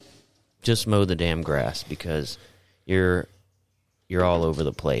just mow the damn grass because you're all over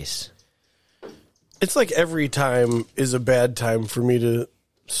the place. It's like every time is a bad time for me to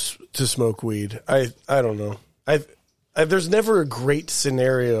smoke weed. I don't know. There's never a great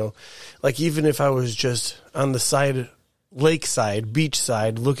scenario. Like even if I was just on the side, lakeside,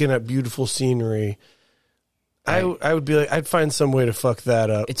 beachside, looking at beautiful scenery, I would be like, I'd find some way to fuck that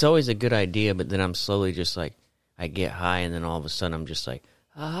up. It's always a good idea, but then I'm slowly just like, I get high, and then all of a sudden I'm just like,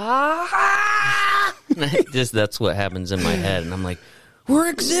 that's what happens in my head, and I'm like, we're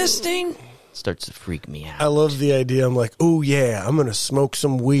existing. It starts to freak me out. I love the idea. I'm like, oh yeah, I'm gonna smoke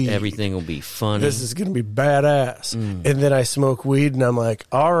some weed. Everything will be funny. This is gonna be badass. And then I smoke weed, and I'm like,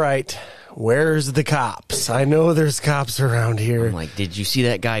 all right, where's the cops? I know there's cops around here. I'm like, did you see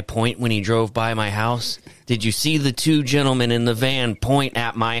that guy point when he drove by my house? Did you see the two gentlemen in the van point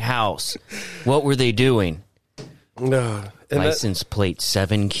at my house? What were they doing? No. License plate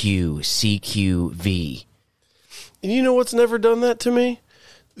 7QCQV. And you know what's never done that to me?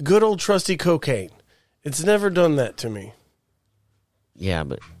 Good old trusty cocaine. It's never done that to me. Yeah,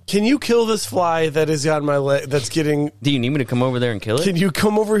 but... Can you kill this fly that is on my leg that's getting... Do you need me to come over there and kill it? Can you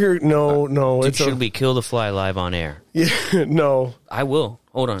come over here? No. Should we kill the fly live on air? Yeah, no. I will.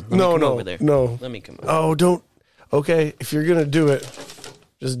 Hold on. Let me come over there. No. Let me come over. Oh, don't. Okay, if you're going to do it,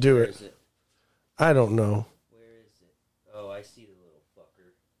 just do Where it. is it? I don't know. Where is it? Oh, I see the little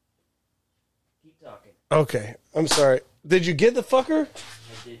fucker. Keep talking. Okay, I'm sorry. Did you get the fucker? I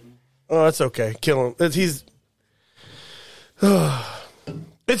didn't. Oh, that's okay. Kill him. He's...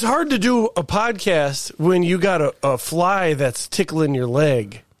 It's hard to do a podcast when you got a fly that's tickling your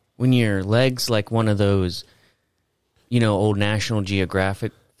leg. When your leg's like one of those, old National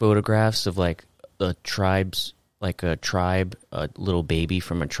Geographic photographs of like a little baby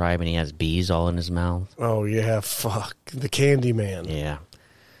from a tribe, and he has bees all in his mouth. Oh, yeah, fuck. The Candyman. Yeah.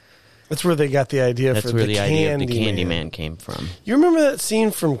 That's where they got the idea That's for where the the idea of the Candyman. Candyman came from. You remember that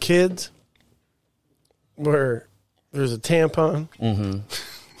scene from Kids where there's a tampon? Mm-hmm.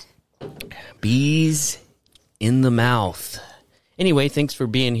 Bees in the mouth. Anyway, thanks for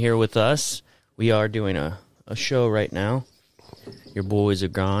being here with us. We are doing a show right now. Your boys are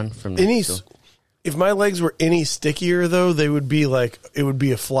gone from the If my legs were any stickier, though, they would be like, it would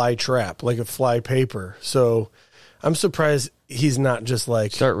be a fly trap, like a fly paper. So I'm surprised he's not just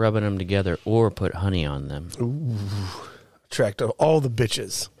like... Start rubbing them together or put honey on them. Ooh, attract all the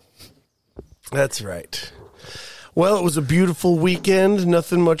bitches. That's right. Well, it was a beautiful weekend.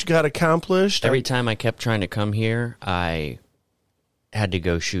 Nothing much got accomplished. Every time I kept trying to come here, I had to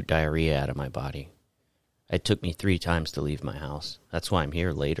go shoot diarrhea out of my body. It took me 3 times to leave my house. That's why I'm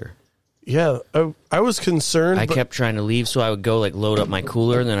here later. Yeah, I was concerned. I kept trying to leave, so I would go like load up my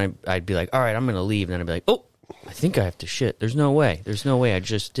cooler, and then I'd be like, all right, I'm going to leave. And then I'd be like, oh, I think I have to shit. There's no way. I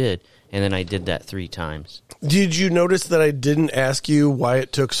just did. And then I did that 3 times. Did you notice that I didn't ask you why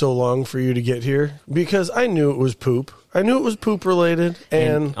it took so long for you to get here? Because I knew it was poop. I knew it was poop related.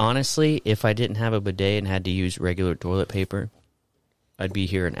 And honestly, if I didn't have a bidet and had to use regular toilet paper, I'd be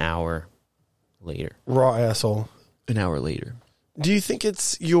here an hour later. Raw asshole. An hour later. Do you think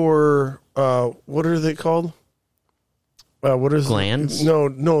it's your, what are they called? What is glands? No,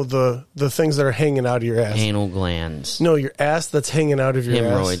 the things that are hanging out of your ass. Anal glands. No, your ass that's hanging out of your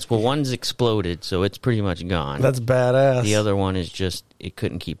hemorrhoids. ass. Well, one's exploded, so it's pretty much gone. That's badass. The other one is just, it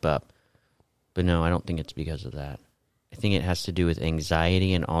couldn't keep up. But no, I don't think it's because of that. I think it has to do with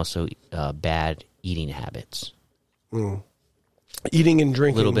anxiety and also bad eating habits. Eating and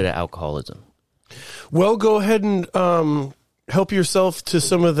drinking. A little bit of alcoholism. Well, go ahead and help yourself to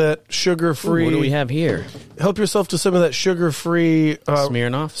some of that sugar-free... Ooh, what do we have here? Help yourself to some of that sugar-free...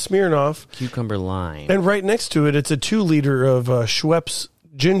 Smirnoff? Cucumber lime. And right next to it, it's a 2-liter of Schweppes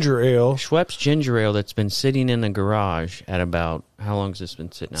ginger ale. Schweppes ginger ale that's been sitting in the garage at about... How long has this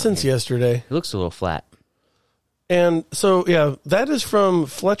been sitting out Since here? yesterday. It looks a little flat. And so, yeah, that is from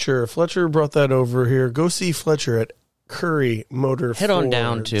Fletcher. Fletcher brought that over here. Go see Fletcher at Curry Motor Head on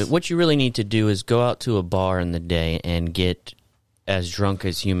down to... What you really need to do is go out to a bar in the day and get as drunk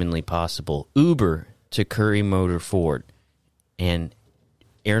as humanly possible. Uber to Curry Motor Ford. And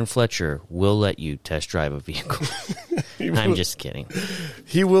Aaron Fletcher will let you test drive a vehicle. I'm just kidding.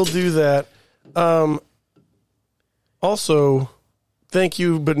 He will do that. Also, thank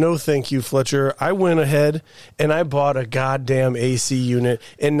you, but no thank you, Fletcher. I went ahead and I bought a goddamn AC unit,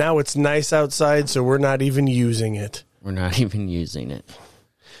 and now it's nice outside, so we're not even using it. We're not even using it.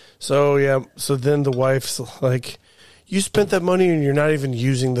 So, yeah, so then the wife's like, you spent that money and you're not even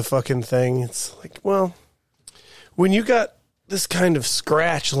using the fucking thing. It's like, well, when you got this kind of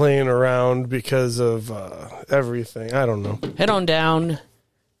scratch laying around because of everything, I don't know. Head on down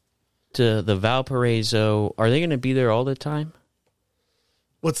to the Valparaiso. Are they going to be there all the time?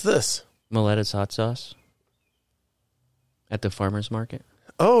 What's this? Miletta's hot sauce at the farmer's market?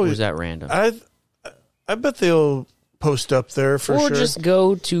 Oh, Or was that random? I bet they'll post up there for or sure. just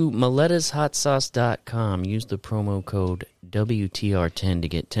go to Miletta'sHotSauce.com. Use the promo code WTR10 to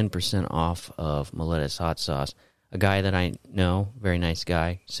get 10% off of Miletta's Hot Sauce. A guy that I know, very nice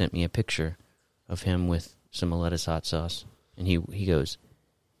guy, sent me a picture of him with some Miletta's Hot Sauce. And he goes,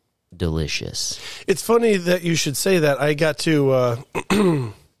 delicious. It's funny that you should say that. I got to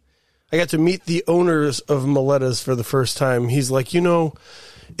meet the owners of Miletta's for the first time. He's like,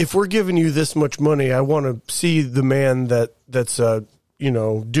 if we're giving you this much money, I want to see the man that's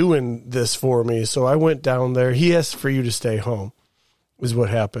doing this for me. So I went down there. He asked for you to stay home, is what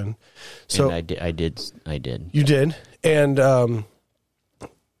happened. So and I did. You did, and I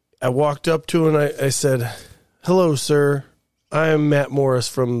walked up to him and I said, "Hello, sir. I am Matt Morris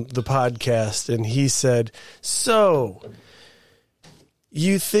from the podcast." And he said, "So,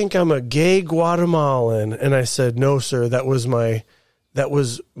 you think I'm a gay Guatemalan?" And I said, "No, sir. That was my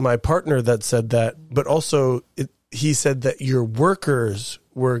partner that said that. But also, he said that your workers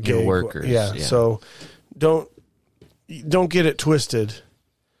were gay. Your workers, yeah. yeah. So, don't get it twisted."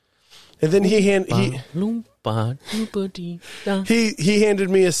 And then he handed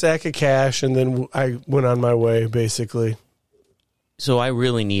me a sack of cash, and then I went on my way, basically. So I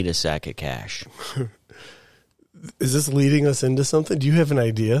really need a sack of cash. Is this leading us into something? Do you have an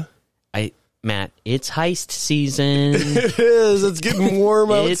idea? Matt, it's heist season. It is. It's getting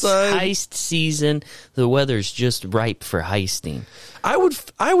warm outside. It's heist season. The weather's just ripe for heisting. I would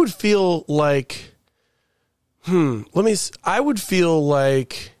feel like, I would feel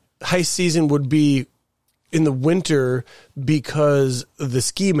like heist season would be in the winter because of the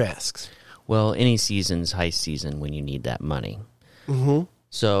ski masks. Well, any season's heist season when you need that money. Mm-hmm.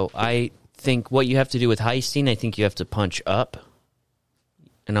 So I think what you have to do with heisting, I think you have to punch up.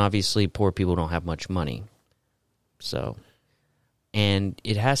 And obviously, poor people don't have much money. So, and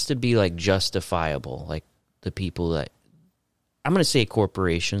it has to be like justifiable. Like the people that, I'm going to say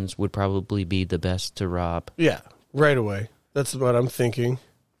corporations would probably be the best to rob. Yeah, right away. That's what I'm thinking.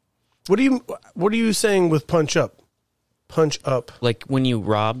 What are you saying with punch up? Punch up. Like when you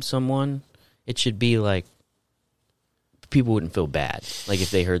rob someone, it should be like people wouldn't feel bad. Like if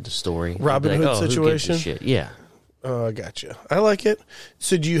they heard the story. Robin Hood situation? Who gives a shit? Yeah. Oh, I gotcha. I like it.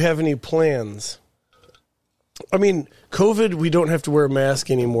 So do you have any plans? I mean, COVID, we don't have to wear a mask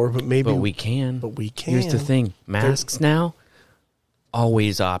anymore, but maybe... But we can. Here's the thing. Masks now,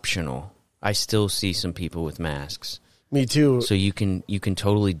 always optional. I still see some people with masks. Me too. So you can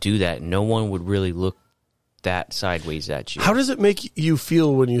totally do that. No one would really look that sideways at you. How does it make you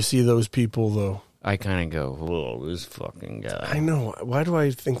feel when you see those people, though? I kind of go, whoa, this fucking guy. I know. Why do I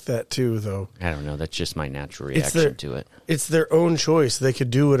think that, too, though? I don't know. That's just my natural reaction to it. It's their own choice. They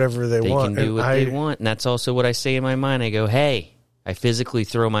could do whatever they want. They can do what they want. And that's also what I say in my mind. I go, hey, I physically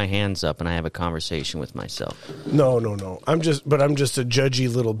throw my hands up and I have a conversation with myself. No. I'm just a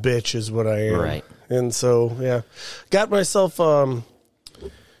judgy little bitch is what I am. Right. And so, yeah. Got myself some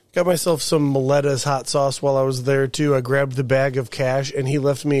Miletta's hot sauce while I was there, too. I grabbed the bag of cash, and he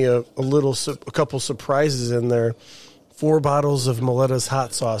left me a couple surprises in there. 4 bottles of Miletta's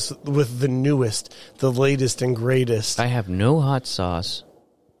hot sauce with the newest, the latest and greatest. I have no hot sauce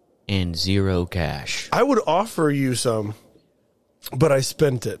and 0 cash. I would offer you some, but I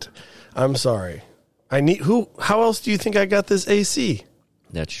spent it. I'm sorry. How else do you think I got this AC?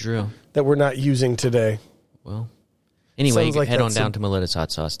 That's true. That we're not using today. Well, anyway, Sounds like head on down to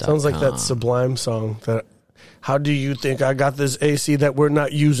Miletta'sHotSauce.com. Sounds like that Sublime song. How do you think I got this AC that we're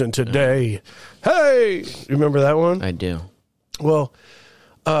not using today? Hey! Remember that one? I do. Well,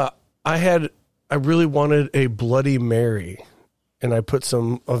 I really wanted a Bloody Mary, and I put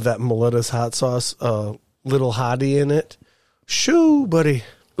some of that Miletta's hot sauce, Little Hottie in it. Shoo, buddy.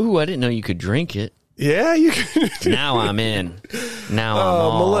 Ooh, I didn't know you could drink it. Yeah, you can. Now I'm in. Now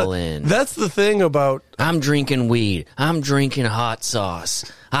I'm all in. That's the thing about... I'm drinking weed. I'm drinking hot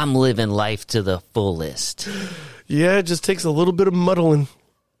sauce. I'm living life to the fullest. Yeah, it just takes a little bit of muddling.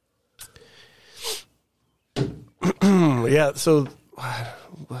 Yeah, so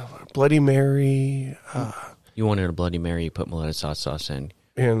Bloody Mary. You wanted a Bloody Mary, you put Miletta's hot sauce in.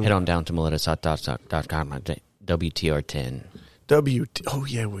 And head on down to Miletta'sHotSauce.com. WTR10. Oh,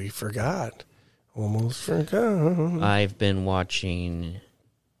 yeah, we forgot. Almost forgot. I've been watching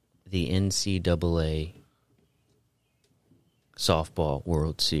the NCAA Softball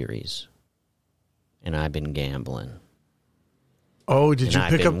World Series, and I've been gambling. Oh, did you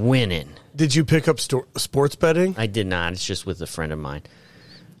I've pick been up winning? Did you pick up sports betting? I did not. It's just with a friend of mine.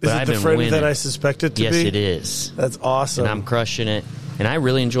 Is I've it the been friend winning. that I suspect it to Yes, be? it is. That's awesome. And I'm crushing it. And I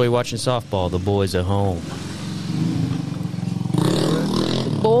really enjoy watching softball. The boys at home.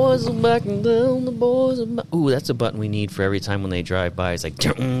 The boys are backing down. The boys are back. Ooh, that's a button we need for every time when they drive by. It's like.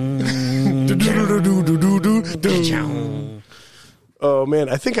 Oh man,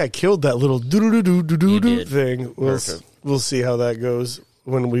 I think I killed that little did. thing. We'll see how that goes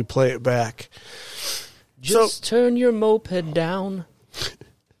when we play it back. Just turn your moped down.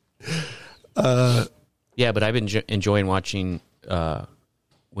 Yeah, but I've been enjoying watching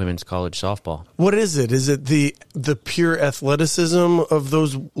women's college softball. What is it? Is it the pure athleticism of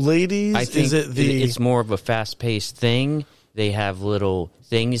those ladies? I think it's more of a fast-paced thing. They have little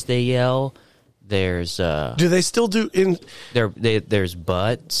things they yell. There's do they still do in there's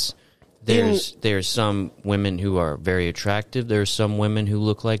butts. There's some women who are very attractive. There's some women who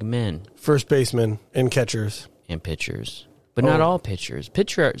look like men. First basemen and catchers. And pitchers. But not all pitchers.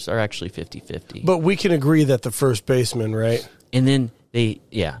 Pitchers are actually 50-50. But we can agree that the first baseman, right? And then And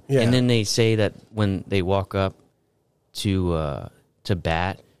then they say that when they walk up to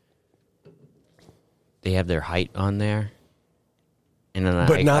bat, they have their height on there. And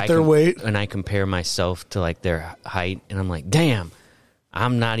then not their weight. And I compare myself to like their height, and I'm like, damn,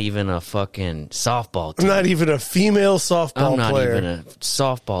 I'm not even a fucking softball team. I'm not even a female softball player. I'm not even a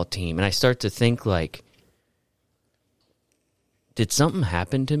softball team. And I start to think like, did something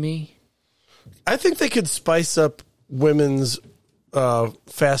happen to me? I think they could spice up women's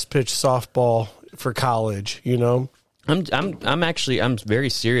fast pitch softball for college, you know? I'm very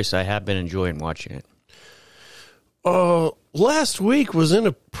serious. I have been enjoying watching it. Last week was in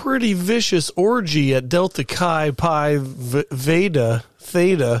a pretty vicious orgy at Delta Chi Pi Theta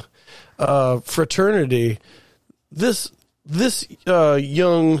fraternity. This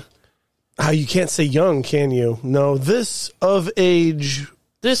young, you can't say young, can you? No, this of age.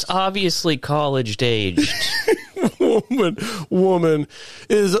 This obviously college aged woman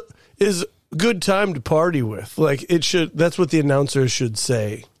is good time to party with. Like it should. That's what the announcer should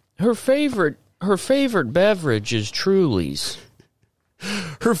say. Her favorite beverage is Truly's.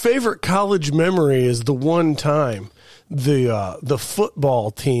 Her favorite college memory is the one time the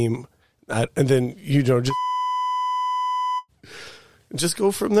football team, and then just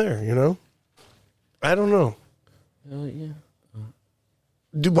go from there. You know, I don't know. Yeah.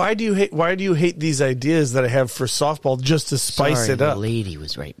 Why do you hate these ideas that I have for softball just to spice it up? The lady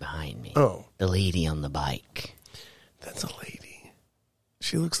was right behind me. Oh, the lady on the bike. That's a lady.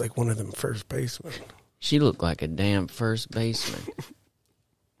 She looks like one of them first basemen. She looked like a damn first baseman.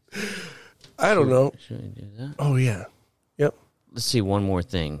 I don't know. Should I do that? Oh, yeah. Yep. Let's see one more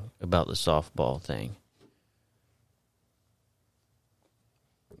thing about the softball thing.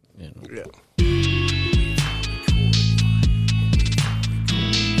 Yeah.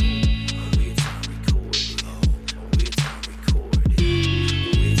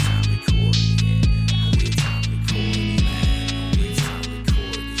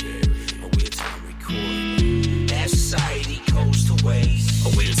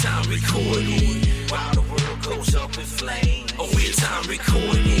 Recorded while the world goes up in flames. A real time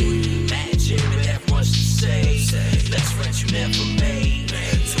recorded. Imagine with that much to say. Best friends you never made.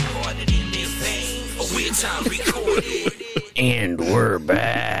 Too hard in their pain. A real time recorded. And we're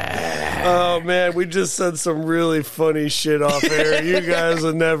back. Oh man, we just said some really funny shit off air. You guys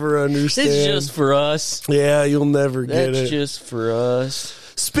will never understand. It's just for us. Yeah, you'll never get it. That's just for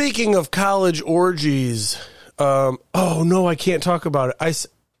us. Speaking of college orgies, oh no, I can't talk about it.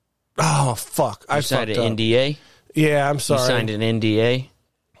 Oh fuck! I signed fucked an up. NDA. Yeah, I'm sorry. You signed an NDA.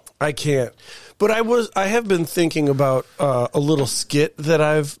 I can't. But I have been thinking about a little skit that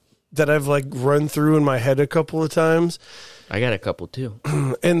I've like run through in my head a couple of times. I got a couple too.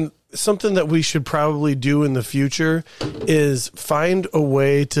 And something that we should probably do in the future is find a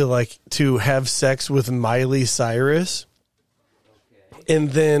way to have sex with Miley Cyrus. Okay. And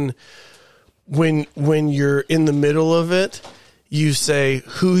then when you're in the middle of it, you say,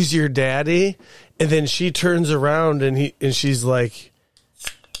 "Who's your daddy?" And then she turns around and she's like,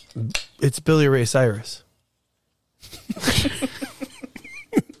 "It's Billy Ray Cyrus."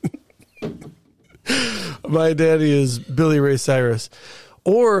 My daddy is Billy Ray Cyrus.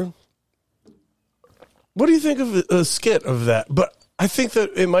 Or what do you think of a skit of that? But I think that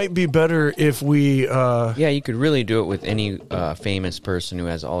it might be better if we yeah, you could really do it with any famous person who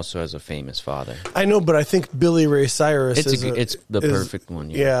also has a famous father. I know, but I think Billy Ray Cyrus it's the perfect one.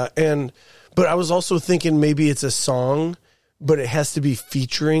 Yeah, but I was also thinking maybe it's a song, but it has to be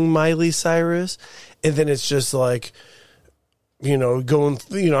featuring Miley Cyrus, and then it's just like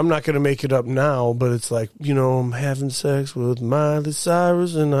going, I'm not going to make it up now, but it's like, I'm having sex with Miley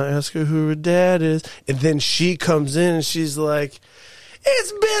Cyrus and I ask her who her dad is. And then she comes in and she's like,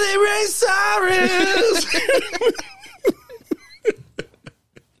 it's Billy Ray Cyrus.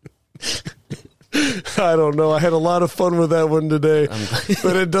 I don't know. I had a lot of fun with that one today,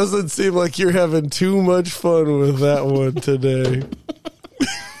 but it doesn't seem like you're having too much fun with that one today.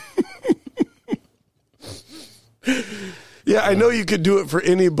 Yeah, I know you could do it for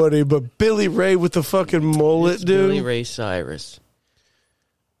anybody, but Billy Ray with the fucking mullet, It's dude. Billy Ray Cyrus.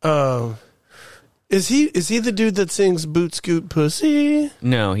 Is he the dude that sings Boot Scoot Pussy?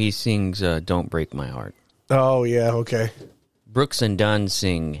 No, he sings Don't Break My Heart. Oh, yeah, okay. Brooks and Dunn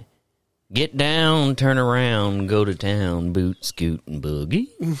sing Get Down, Turn Around, Go to Town, Boot, Scoot, and Boogie.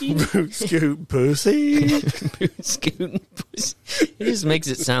 Boot Scoot Pussy. Boot, Scoot, and Pussy. It just makes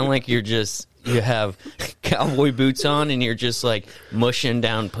it sound like you have cowboy boots on and you're just like mushing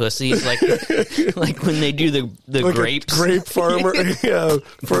down pussies like when they do the Like grapes. a grape farmer. Yeah,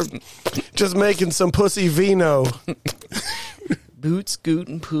 for just making some pussy vino. Boot, Scoot,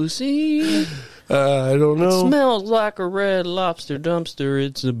 and Pussy. I don't know. Smells like a red lobster dumpster.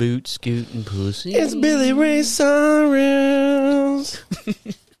 It's a boot, scoot, and pussy. It's Billy Ray Cyrus.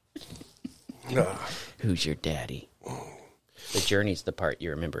 Who's your daddy? The journey's the part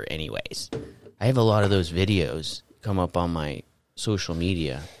you remember anyways. I have a lot of those videos come up on my social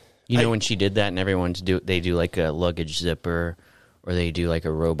media. When she did that and they do like a luggage zipper or they do like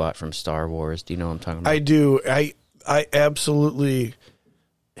a robot from Star Wars. Do you know what I'm talking about? I do. I absolutely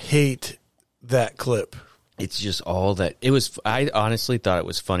hate that clip. It's just all that. I honestly thought it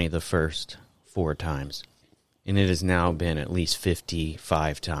was funny the first 4 times. And it has now been at least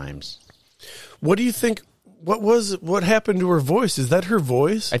 55 times. What do you think? What happened to her voice? Is that her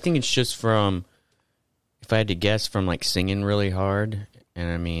voice? I think it's just from, if I had to guess, from like singing really hard.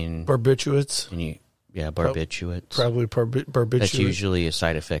 And I mean, Barbiturates? Barbiturates. Probably barbiturates. That's usually a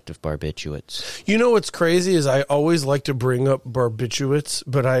side effect of barbiturates. You know what's crazy is I always like to bring up barbiturates,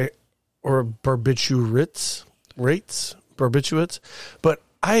 or barbiturates, but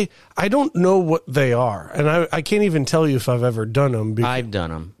I don't know what they are, and I can't even tell you if I've ever done them. I've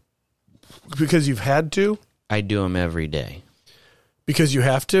done them. Because you've had to? I do them every day. Because you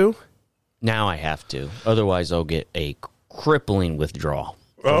have to? Now I have to. Otherwise, I'll get a crippling withdrawal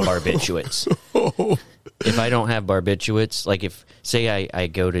from barbiturates. If I don't have barbiturates, like if, say I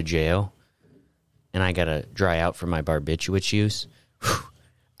go to jail and I got to dry out for my barbiturates use,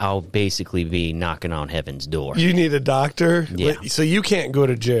 I'll basically be knocking on heaven's door. You need a doctor? Yeah. So you can't go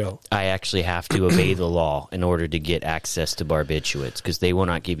to jail? I actually have to obey the law in order to get access to barbiturates because they will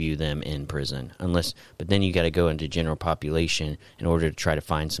not give you them in prison but then you got to go into general population in order to try to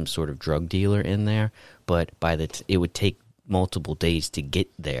find some sort of drug dealer in there. But it would take multiple days to get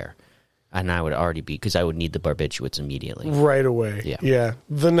there. And I would already be, because I would need the barbiturates immediately. Right away. Yeah.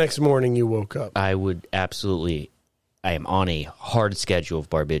 The next morning you woke up. I would absolutely, I am on a hard schedule of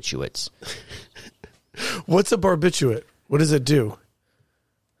barbiturates. What's a barbiturate? What does it do?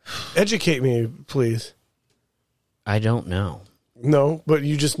 Educate me, please. I don't know. No, but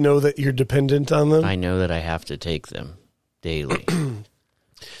you just know that you're dependent on them? I know that I have to take them daily.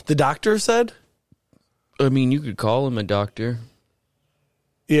 The doctor said? I mean, you could call him a doctor.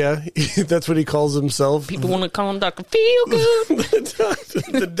 Yeah, that's what he calls himself. People want to call him Dr.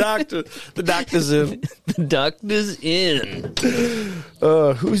 Feelgood. The doctor's in. The doctor's in.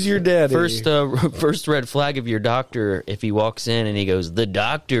 Who's your daddy? First red flag of your doctor, if he walks in and he goes, the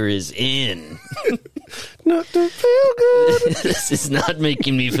doctor is in. Dr. Feelgood. This is not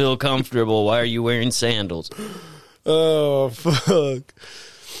making me feel comfortable. Why are you wearing sandals? Oh, fuck.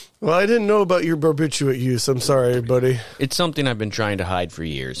 Well, I didn't know about your barbiturate use. I'm sorry, buddy. It's something I've been trying to hide for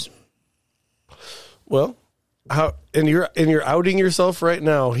years. Well, you're outing yourself right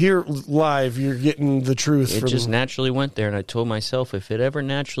now. Here live, you're getting the truth. It just naturally went there, and I told myself if it ever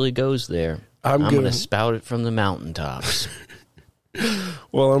naturally goes there, I'm going to spout it from the mountaintops.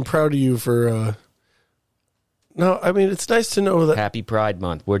 Well, I'm proud of you for... No, I mean, it's nice to know that... Happy Pride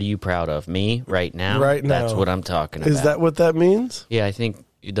Month. What are you proud of? Me? Right now? Right now. That's what I'm talking about. Is that what that means? Yeah, I think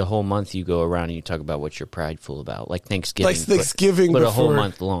the whole month you go around and you talk about what you're prideful about. Like Thanksgiving. Like Thanksgiving, but a whole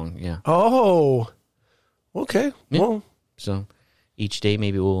month long, yeah. Oh, okay. Yeah. Well, so each day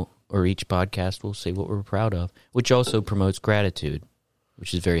each podcast we'll say what we're proud of, which also promotes gratitude,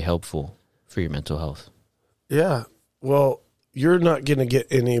 which is very helpful for your mental health. Yeah. Well, you're not going to get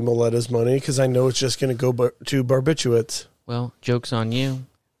any Miletta's money because I know it's just going to go to barbiturates. Well, joke's on you.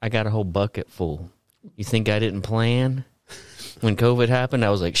 I got a whole bucket full. You think I didn't plan? When COVID happened, I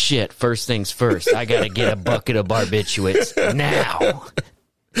was like, shit, first things first. I got to get a bucket of barbiturates now.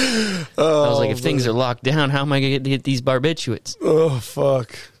 I was like, if things are locked down, how am I going to get these barbiturates? Oh,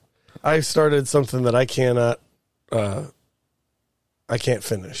 fuck. I started something that I can't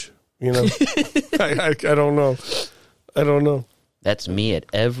finish. You know? I don't know. I don't know. That's me at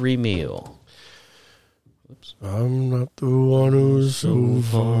every meal. Oops. I'm not the one who's so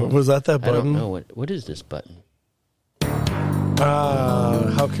far. Was that I button? don't know. What is this button?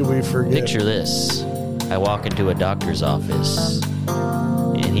 How can we forget? Picture this. I walk into a doctor's office,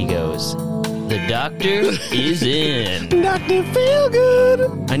 and he goes, the doctor is in. Dr.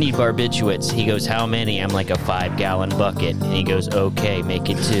 Feelgood. I need barbiturates. He goes, how many? I'm like, a 5-gallon bucket. And he goes, okay, make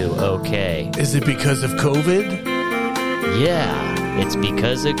it 2. Okay. Is it because of COVID? Yeah, it's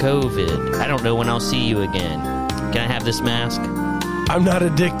because of COVID. I don't know when I'll see you again. Can I have this mask? I'm not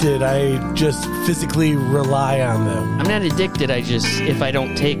addicted. I just physically rely on them. I'm not addicted. If I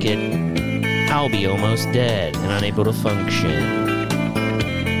don't take it, I'll be almost dead and unable to function.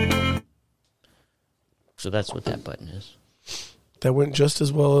 So that's what that button is. That went just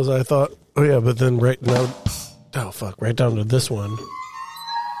as well as I thought. Oh, yeah, but then right down to this one.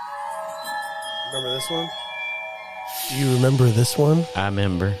 Remember this one? Do you remember this one? I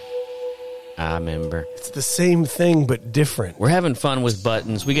remember. It's the same thing, but different. We're having fun with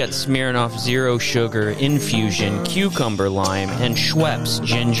buttons. We got Smirnoff Zero Sugar Infusion, Cucumber Lime, and Schweppes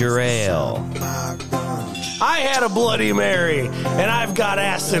Ginger Ale. I had a Bloody Mary, and I've got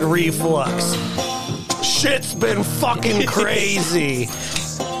acid reflux. Shit's been fucking crazy.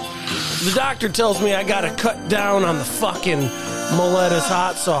 The doctor tells me I gotta cut down on the fucking Miletus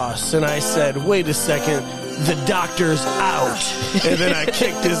hot sauce. And I said, wait a second, the doctor's out. And then I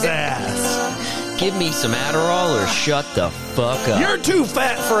kicked his ass. Give me some Adderall or shut the fuck up. You're too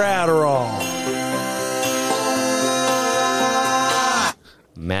fat for Adderall.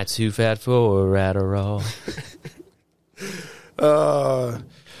 Matt's too fat for Adderall.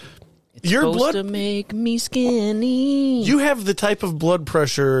 Your Supposed blood to make me skinny. You have the type of blood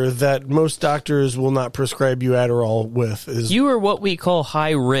pressure that most doctors will not prescribe you Adderall with. You are what we call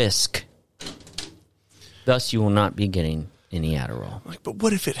high risk. Thus, you will not be getting any Adderall. But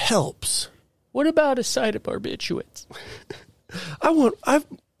what if it helps? What about a side of barbiturates?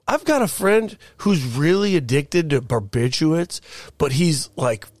 I've got a friend who's really addicted to barbiturates, but he's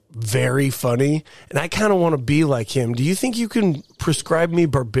like very funny, and I kind of want to be like him. Do you think you can prescribe me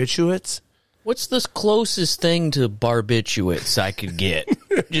barbiturates? What's the closest thing to barbiturates I could get?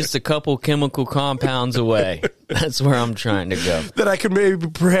 Just a couple chemical compounds away. That's where I'm trying to go. That I could maybe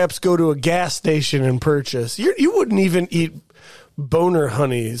perhaps go to a gas station and purchase. You wouldn't even eat boner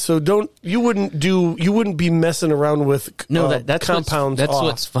honey, so you wouldn't be messing around with that's compounds. That's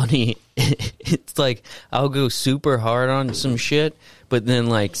what's funny. It's like I'll go super hard on some shit, but then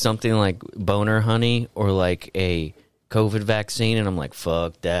like something like boner honey or like a COVID vaccine, and I'm like,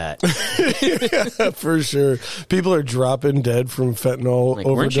 fuck that. Yeah, for sure. People are dropping dead from fentanyl like,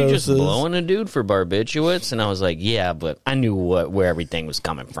 overdoses. Weren't you just blowing a dude for barbiturates? And I was like, yeah, but I knew where everything was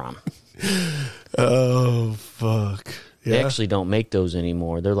coming from. Oh, fuck. Yeah. They actually don't make those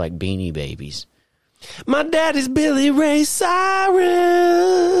anymore. They're like Beanie Babies. My daddy's Billy Ray Cyrus.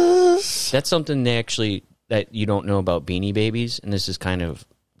 That's something that you don't know about Beanie Babies, and this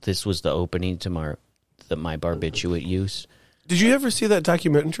was the opening to my barbiturate use. Did you ever see that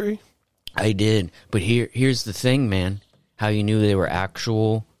documentary? I did, but here's the thing, man. How you knew they were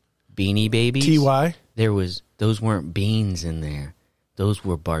actual Beanie Babies? TY? Those weren't beans in there. Those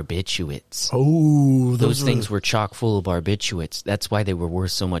were barbiturates. Oh, those things were chock full of barbiturates. That's why they were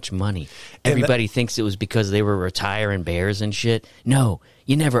worth so much money. Everybody thinks it was because they were retiring bears and shit. No,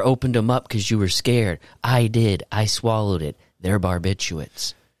 you never opened them up because you were scared. I did. I swallowed it. They're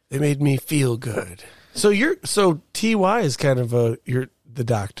barbiturates. They made me feel good. So TY is kind of you're the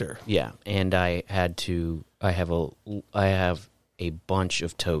doctor. Yeah, and I have a bunch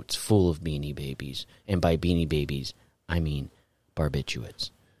of totes full of Beanie Babies, and by Beanie Babies I mean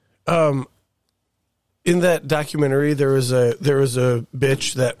barbiturates. In that documentary, there was a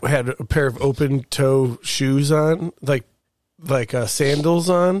bitch that had a pair of open toe shoes on, like sandals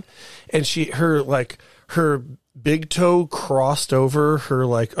on, and her big toe crossed over her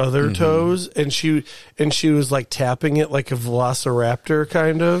like other toes, and she was like tapping it like a velociraptor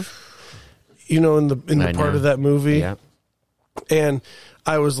kind of, in the part of that movie. Yeah. And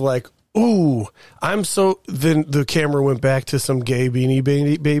I was like, ooh, then the camera went back to some gay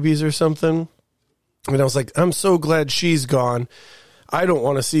Beanie Babies or something. And I was like, I'm so glad she's gone. I don't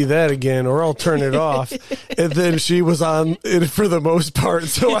want to see that again, or I'll turn it off. And then she was on it for the most part.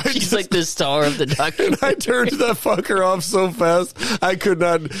 So She's like the star of the documentary. I turned that fucker off so fast I could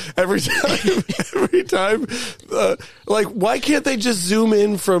not. Every time, like, why can't they just zoom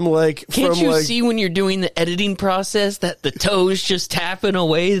in from like? Can't from you like, see when you're doing the editing process that the toes just tapping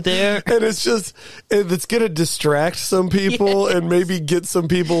away there? And it's gonna distract some people and maybe get some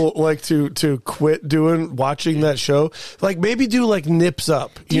people like to quit watching that show. Like maybe do like nips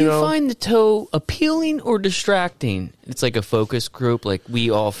up. Do you know? find the toe appealing or distracting? It's like a focus group. Like we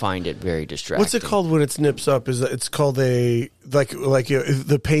all find it very distracting. What's it called when it's nips up? It's called a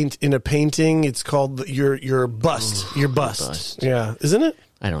the paint in a painting. It's called your bust. Your bust. Yeah, isn't it?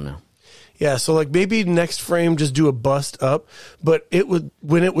 I don't know. Yeah, so like maybe next frame just do a bust up, but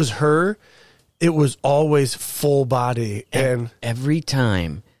when it was her, it was always full body. And every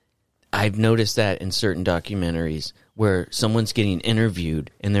time I've noticed that in certain documentaries where someone's getting interviewed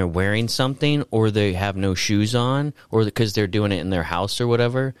and they're wearing something or they have no shoes on or because they're doing it in their house or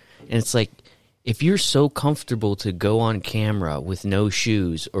whatever. And it's like, if you're so comfortable to go on camera with no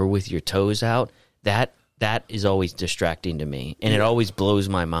shoes or with your toes out, that is always distracting to me. And it always blows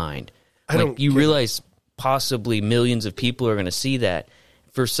my mind. Like you realize possibly millions of people are going to see that.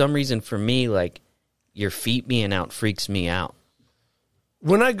 For some reason, for me, like your feet being out freaks me out.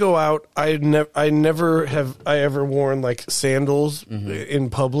 When I go out, I never have ever worn like sandals in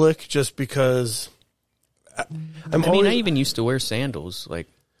public just because I even used to wear sandals. Like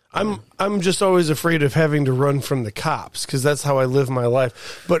I'm just always afraid of having to run from the cops because that's how I live my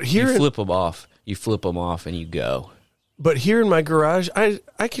life. But here you flip them off. You flip them off and you go. But here in my garage,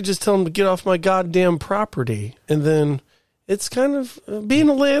 I could just tell them to get off my goddamn property, and then it's kind of being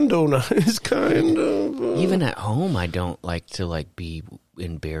a landowner is kind of even at home. I don't like to be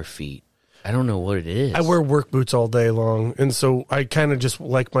in bare feet. I don't know what it is. I wear work boots all day long, and so I kind of just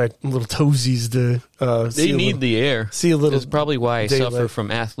like my little toesies to. They need the air. See a little. That's probably why I suffer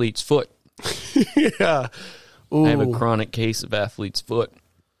from athlete's foot. Yeah, ooh. I have a chronic case of athlete's foot.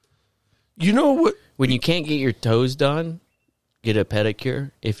 You know what? When you can't get your toes done, get a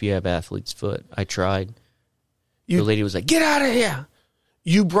pedicure if you have athlete's foot. I tried. The lady was like, "Get out of here."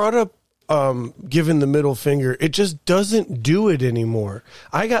 You brought up giving the middle finger. It just doesn't do it anymore.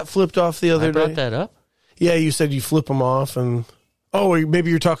 I got flipped off the other day. I brought that up? Yeah, you said you flip them off. And maybe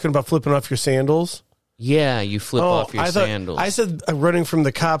you're talking about flipping off your sandals? Yeah, you flip off your sandals. I said running from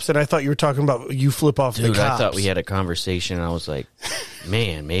the cops, and I thought you were talking about you flip off the cops. I thought we had a conversation, and I was like,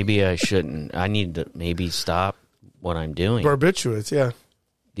 man, maybe I shouldn't. I need to maybe stop what I'm doing. Barbiturates, yeah.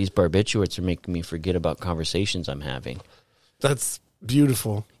 These barbiturates are making me forget about conversations I'm having. That's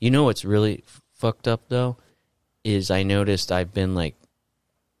beautiful. You know what's really fucked up, though, is I noticed I've been,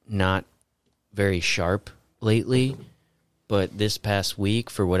 not very sharp lately. But this past week,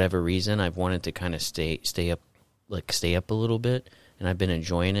 for whatever reason, I've wanted to kind of stay up a little bit, and I've been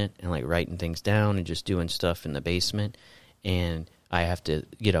enjoying it and writing things down and just doing stuff in the basement. And I have to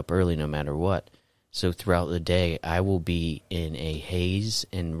get up early no matter what. So throughout the day, I will be in a haze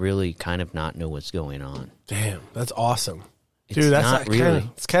and really kind of not know what's going on. Damn, that's awesome, dude. Dude, that's not really.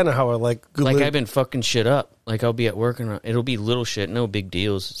 It's kind of how I like. I've been fucking shit up. I'll be at work and it'll be little shit, no big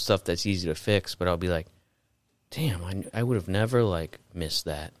deals, stuff that's easy to fix. But I'll be like, damn, I would have never, missed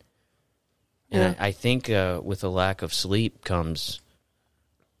that. And I think with a lack of sleep comes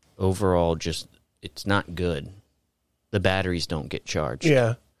overall just, it's not good. The batteries don't get charged.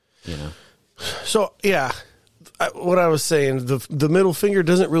 Yeah. You know? So, yeah, what I was saying, the middle finger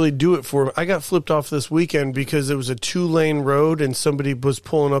doesn't really do it for me. I got flipped off this weekend because it was a 2-lane road and somebody was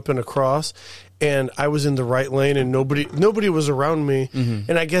pulling up in a cross, and I was in the right lane and nobody was around me. Mm-hmm.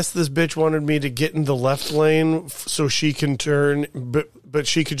 And I guess this bitch wanted me to get in the left lane so she can turn, but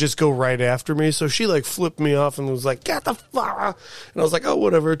she could just go right after me. So she flipped me off and was like, "Get the fuck!" And I was like, "Oh,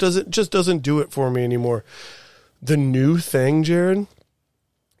 whatever." It doesn't do it for me anymore. The new thing, Jared.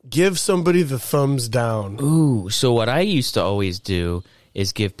 Give somebody the thumbs down. Ooh, so what I used to always do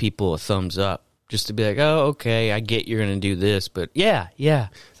is give people a thumbs up. Just to be like, oh, okay, I get you're going to do this, but yeah,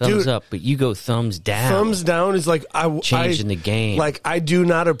 thumbs up. But you go thumbs down. Thumbs down is changing the game. I do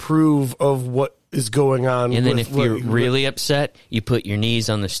not approve of what is going on. And then if you're really upset, you put your knees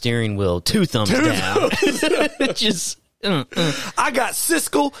on the steering wheel, 2 thumbs down. Just, I got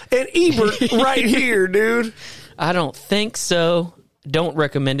Siskel and Ebert right here, dude. I don't think so. Don't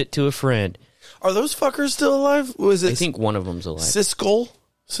recommend it to a friend. Are those fuckers still alive? Was it? I think one of them's alive. Siskel?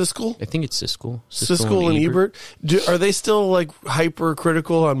 I think it's Siskel. Siskel and Ebert. Are they still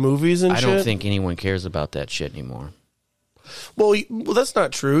hypercritical on movies and shit? I don't think anyone cares about that shit anymore. Well, that's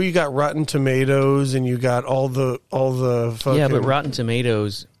not true. You got Rotten Tomatoes, and you got all the fucking... Yeah, but Rotten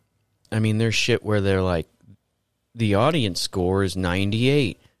Tomatoes, I mean, there's shit where they're like, the audience score is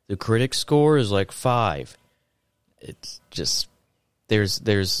 98. The critic score is like 5. It's just,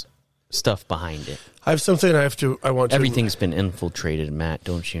 there's stuff behind it. I have something I want to... Everything's been infiltrated, Matt.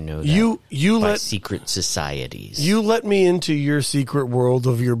 Don't you know that? You by let secret societies. You let me into your secret world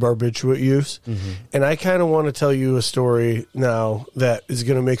of your barbiturate use, and I kind of want to tell you a story now that is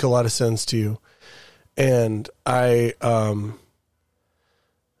going to make a lot of sense to you. And I'm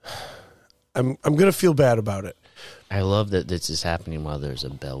going to feel bad about it. I love that this is happening while there's a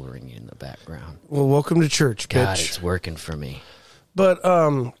bell ringing in the background. Well, welcome to church, bitch. God, it's working for me. But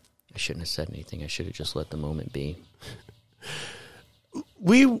I shouldn't have said anything. I should have just let the moment be.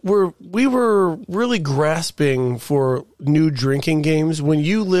 we were really grasping for new drinking games when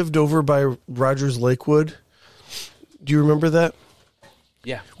you lived over by Rogers Lakewood. Do you remember that?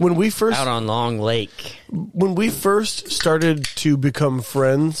 Yeah. When we first Out on Long Lake. when we first started to become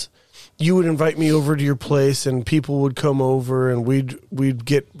friends, you would invite me over to your place, and people would come over, and we'd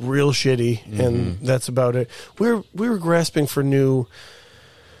get real shitty, and that's about it. We were grasping for new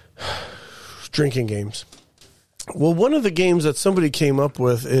drinking games. Well, one of the games that somebody came up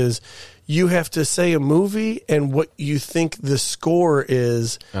with is you have to say a movie and what you think the score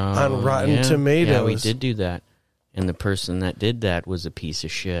is on Rotten Tomatoes. Yeah, we did do that. And the person that did that was a piece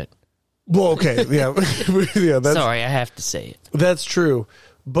of shit. Well, okay, yeah. Yeah, Sorry, I have to say it. that's true.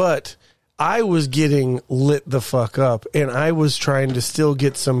 But I was getting lit the fuck up, and I was trying to still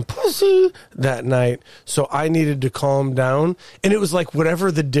get some pussy that night, so I needed to calm down. And it was like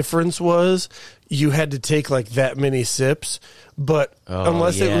whatever the difference was, you had to take like that many sips. But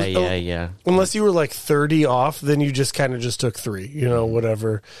unless you were like 30 off, then you just kind of just took 3,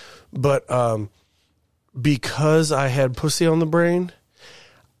 whatever. But because I had pussy on the brain,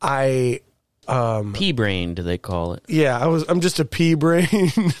 pea-brained, they call it. Yeah, I'm just a pea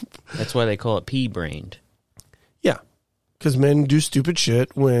brain. That's why they call it pea-brained. Yeah, because men do stupid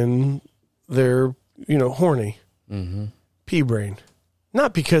shit when they're horny. Mm-hmm. Pea brain,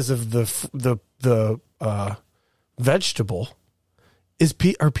 not because of the vegetable.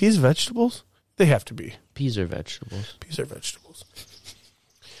 Are peas vegetables? They have to be. Peas are vegetables. Peas are vegetables,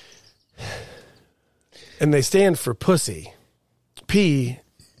 and they stand for pussy. Pea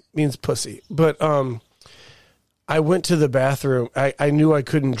means pussy. But I went to the bathroom. I knew I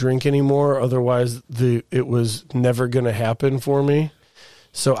couldn't drink anymore, otherwise it was never going to happen for me.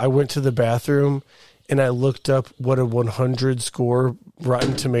 So I went to the bathroom and I looked up what a 100 score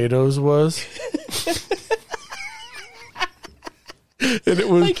Rotten Tomatoes was. And it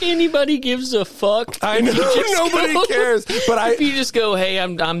was like anybody gives a fuck. I know nobody cares, but if you just go, hey,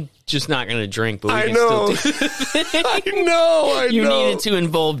 I'm just not going to drink. But we can know. Still do I know. You needed to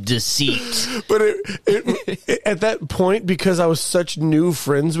involve deceit, but it at that point, because I was such new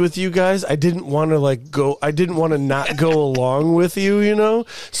friends with you guys, I didn't want to go. I didn't want to not go along with you,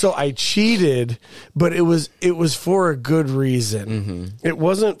 So I cheated, but it was for a good reason. Mm-hmm. It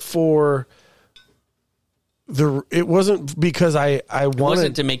wasn't for. It wasn't because I wanted... It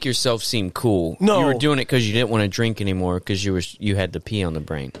wasn't to make yourself seem cool. No. You were doing it because you didn't want to drink anymore because you had the pee on the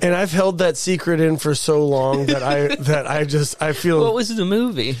brain. And I've held that secret in for so long that I feel... What was the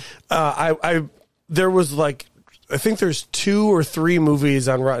movie? There was I think there's 2 or 3 movies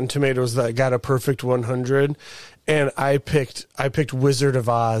on Rotten Tomatoes that got a perfect 100, and I picked Wizard of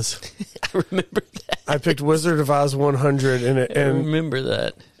Oz. I remember that. I picked Wizard of Oz 100, and I remember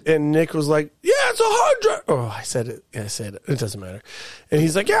that. And Nick was like, yeah, it's 100. Oh, I said it. Yeah, I said it. It doesn't matter. And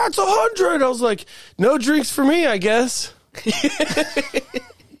he's like, yeah, it's 100. I was like, no drinks for me, I guess.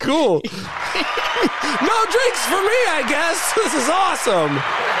 Cool. No drinks for me, I guess. This is awesome.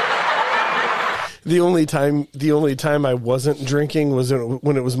 The only time I wasn't drinking was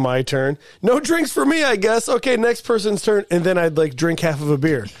when it was my turn. No drinks for me, I guess. Okay, next person's turn, and then I'd drink half of a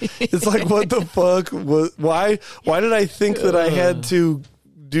beer. It's like, what the fuck? Why did I think that I had to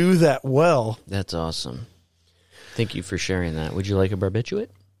do that well? That's awesome. Thank you for sharing that. Would you like a barbiturate?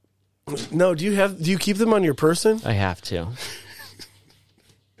 No. Do you keep them on your person? I have to.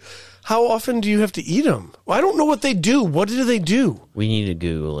 How often do you have to eat them? Well, I don't know what they do. What do they do? We need to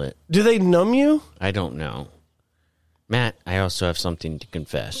Google it. Do they numb you? I don't know. Matt, I also have something to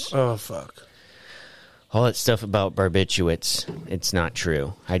confess. Oh, fuck. All that stuff about barbiturates, it's not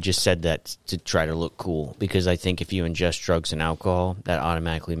true. I just said that to try to look cool, because I think if you ingest drugs and alcohol, that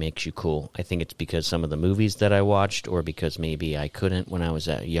automatically makes you cool. I think it's because some of the movies that I watched, or because maybe I couldn't when I was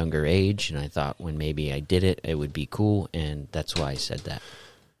at a younger age, and I thought when maybe I did it, it would be cool, and that's why I said that.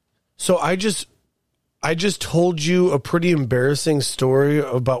 So I just told you a pretty embarrassing story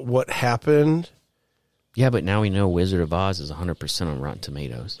about what happened. Yeah, but now we know Wizard of Oz is 100% on Rotten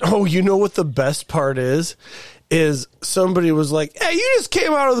Tomatoes. Oh, you know what the best part is? Is somebody was like, hey, you just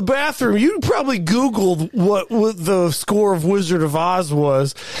came out of the bathroom. You probably Googled what the score of Wizard of Oz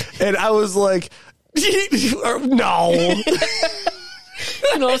was. And I was like, no.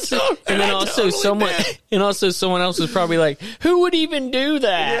 And also someone else was probably like, who would even do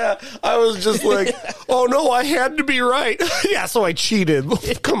that? Yeah, I was just like, oh no, I had to be right. Yeah, so I cheated.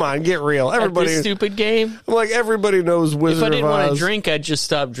 Come on, get real. Everybody, This stupid game. I'm like, everybody knows Wizard If I didn't of Oz. want to drink, I'd just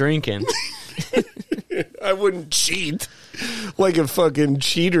stop drinking. I wouldn't cheat like a fucking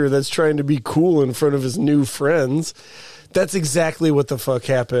cheater that's trying to be cool in front of his new friends. That's exactly what the fuck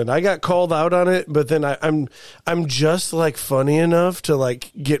happened. I got called out on it, but then I'm just like funny enough to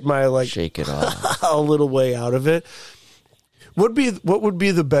like get my like Shake it off. a little way out of it. What would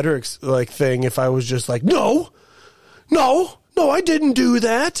be the better like thing if I was just like, no, I didn't do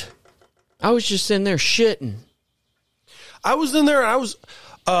that. I was just in there shitting. I was in there and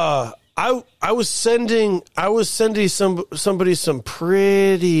I was sending somebody some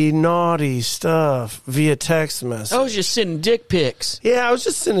pretty naughty stuff via text message. I was just sending dick pics. Yeah, I was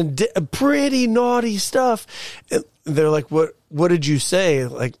just sending pretty naughty stuff. And they're like, "What did you say?"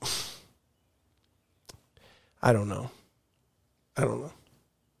 Like, I don't know.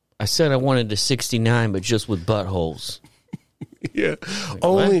 I said I wanted a 69, but just with buttholes. Yeah, Wait,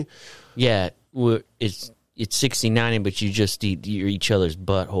 only. what? Yeah, it's 69, but you just eat each other's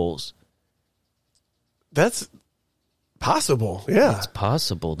buttholes. That's possible. Yeah, It's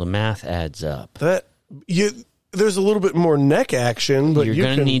possible. The math adds up. There's a little bit more neck action, but You're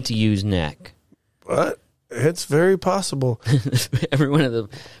going to need to use neck. But it's very possible. Everyone at the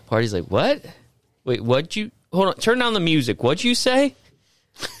party's like, what? Wait, what'd you... Hold on, turn down the music. What'd you say?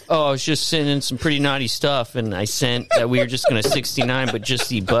 Oh, I was just sending some pretty naughty stuff, and I sent that we were just going to 69, but just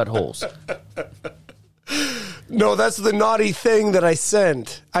see buttholes. No, that's the naughty thing that I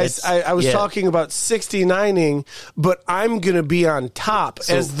sent. I was talking about 69ing, but I'm going to be on top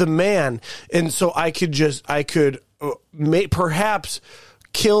as the man. And so I could perhaps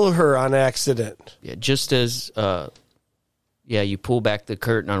kill her on accident. Yeah, just as, you pull back the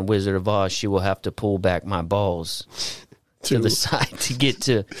curtain on Wizard of Oz, she will have to pull back my balls to the side to get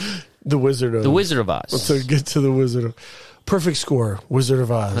to the Wizard of Oz. To get to the Wizard of Perfect score, Wizard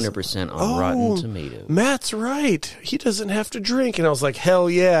of Oz. 100% on Rotten Tomatoes. Matt's right. He doesn't have to drink. And I was like, hell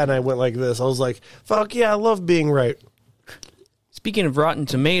yeah. And I went like this. I was like, fuck yeah, I love being right. Speaking of Rotten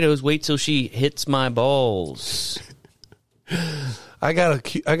Tomatoes, wait till she hits my balls. I got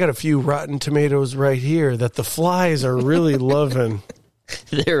a few Rotten Tomatoes right here that the flies are really loving.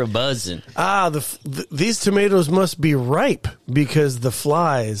 They're a buzzing. These tomatoes must be ripe because the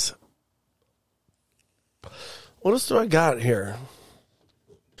flies. What else do I got here?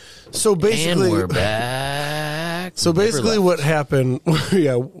 So basically, and we're back. So basically, what happened?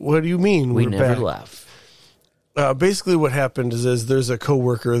 Yeah, what do you mean we we're never back? left? Basically, what happened is there's a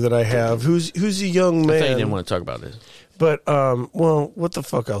coworker that I have who's a young man. I thought you didn't want to talk about this. But well, what the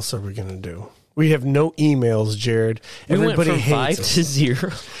fuck else are we gonna do? We have no emails, Jared. We Everybody went from 5 hates us. to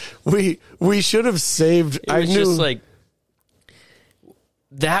 0. We should have saved. It was just like,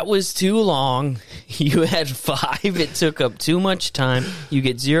 that was too long. You had 5. It took up too much time. You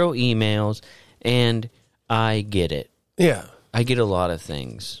get 0 emails, and I get it. Yeah, I get a lot of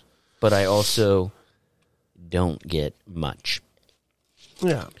things, but I also don't get much.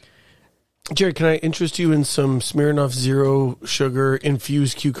 yeah. Jared, can I interest you in some Smirnoff Zero Sugar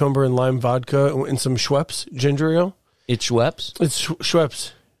infused cucumber and lime vodka and some Schweppes ginger ale? It's Schweppes. It's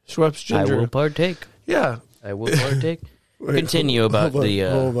Schweppes ginger I will ale. partake. Yeah. I will partake. Wait, Continue about hold on, the...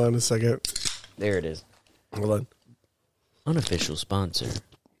 hold on a second. There it is. Hold on. Unofficial sponsor.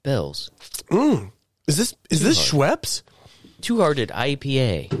 Bell's. Is this Schweppes? Two-Hearted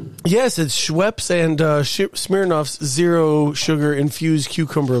IPA. Yes, it's Schweppes and Smirnoff's Zero Sugar infused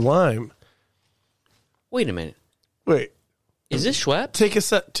cucumber lime. Wait a minute. Wait. Is this Schweppes? Take a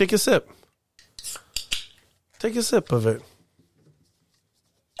sip. Take a sip. Take a sip of it.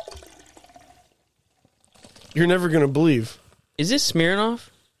 You're never going to believe. Is this Smirnoff?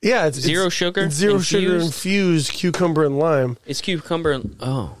 Yeah, it's Zero sugar It's zero infused? sugar infused cucumber and lime. It's cucumber and...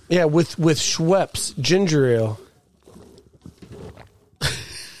 Oh. Yeah, with Schweppes ginger ale.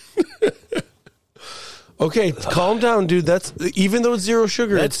 Okay, calm down, dude. That's even though it's zero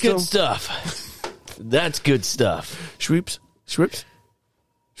sugar. That's it's good still, stuff. That's good stuff. Schweppes. Schweppes.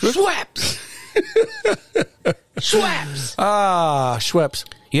 Schweppes. Ah, Schweppes.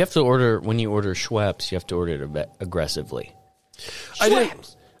 You have to order... When you order Schweppes, you have to order it aggressively. I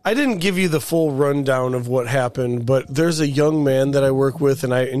I didn't give you the full rundown of what happened, but there's a young man that I work with,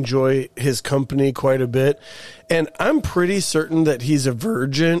 and I enjoy his company quite a bit. And I'm pretty certain that he's a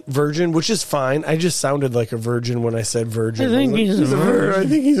virgin, which is fine. I just sounded like a virgin when I said virgin. I think he's a virgin. I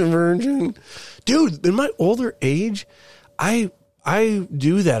think he's a virgin. Dude, in my older age, I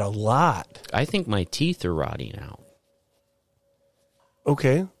do that a lot. I think my teeth are rotting out.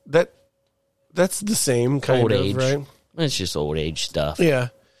 Okay, that's the same kind Old of, age. right? It's just old age stuff. Yeah.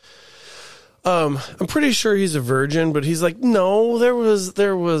 I'm pretty sure he's a virgin, but he's like, no, there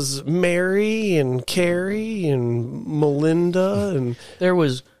was Mary and Carrie and Melinda and There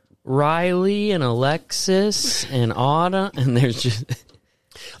was Riley and Alexis and Autumn, and there's just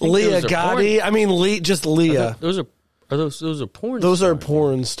Leah those are Gotti. I mean, just Leah. Those are those are porn. Those are stars.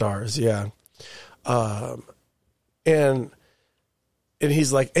 porn stars, yeah. And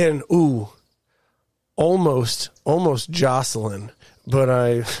he's like, and ooh, almost Jocelyn, but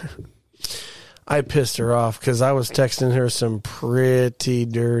I pissed her off because I was texting her some pretty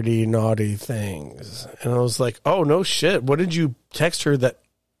dirty, naughty things. And I was like, oh, no shit. What did you text her that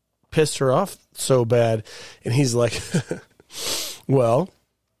pissed her off so bad? And he's like, well,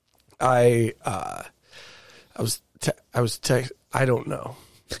 I don't know.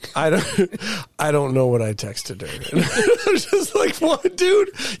 I don't know what I texted her. And I was just like, what,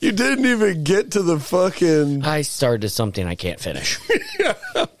 dude? You didn't even get to the fucking... I started something I can't finish.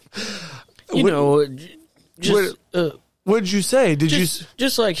 You know, just What did you say?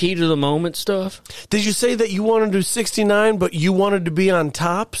 just like heat of the moment stuff. Did you say that you wanted to do 69, but you wanted to be on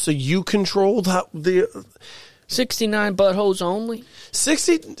top, so you controlled how the 69 buttholes only.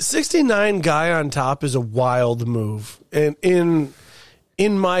 69 guy on top is a wild move, and in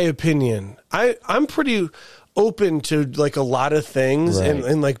my opinion, I'm pretty open to like a lot of things, Right.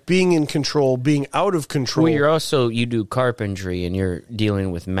 and like being in control, being out of control. Well, you do carpentry, and you're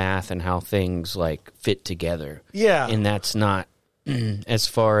dealing with math and how things like fit together. Yeah. And that's not as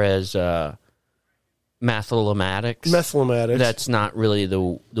far as mathematics. That's not really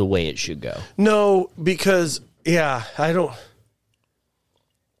the way it should go. No, because I don't.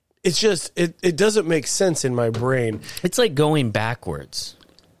 It's just it doesn't make sense in my brain. It's like going backwards.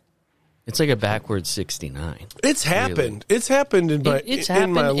 It's like a backwards 69. It's happened. Really. It's happened in my it's in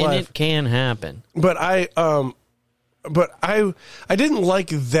happened, my life. and it can happen. But I didn't like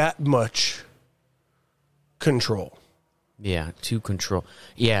that much control. Yeah, to control.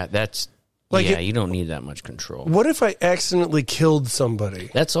 Yeah, that's like you don't need that much control. What if I accidentally killed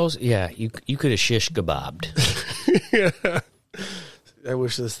somebody? That's also you could have shish kebabbed. Yeah. I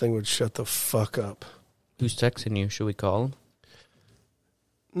wish this thing would shut the fuck up. Who's texting you? Should we call him?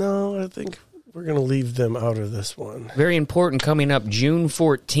 No, I think we're going to leave them out of this one. Very important coming up. June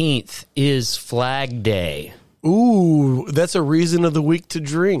 14th is Flag Day. Ooh, that's a reason of the week to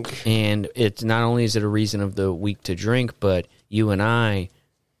drink. And it's not only is it a reason of the week to drink, but you and I,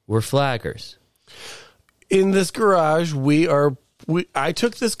 we're flaggers. In this garage, I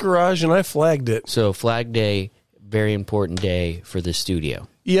took this garage and I flagged it. So Flag Day, very important day for the studio.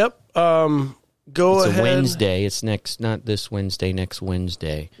 Yep. Go it's ahead. It's a Wednesday. It's not this Wednesday, next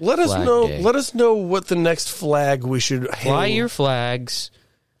Wednesday. Let us know what the next flag we should fly hang. your flags,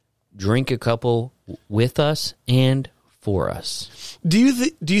 drink a couple with us and for us. Do you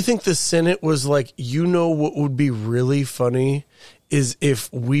think the Senate was like, what would be really funny is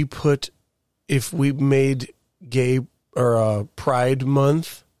if we made gay or Pride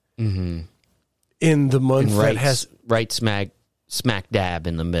Month in the month that has right smack dab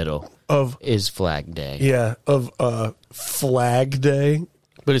in the middle is Flag Day. Yeah, of Flag Day.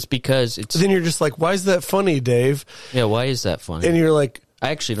 But it's because it's... Then you're just like, why is that funny, Dave? Yeah, why is that funny? And you're like... I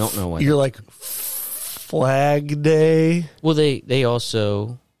actually don't know why. You're like, Flag Day? Well, they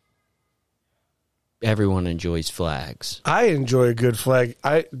also... Everyone enjoys flags. I enjoy a good flag.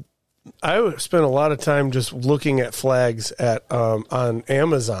 I spent a lot of time just looking at flags on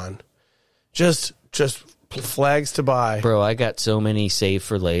Amazon. Just flags to buy. Bro, I got so many save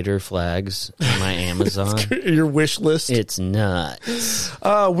for later flags on my Amazon. Your wish list? It's nuts.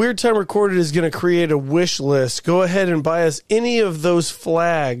 Weird Time Recorded is going to create a wish list. Go ahead and buy us any of those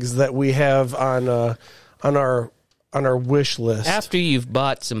flags that we have on our wish list. After you've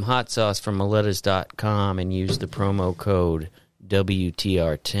bought some hot sauce from Miletta's.com and used the promo code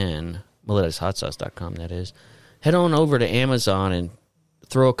WTR10, Miletta'sHotSauce.com that is, head on over to Amazon and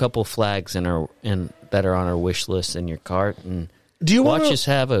throw a couple flags that are on our wish list in your cart, and watch us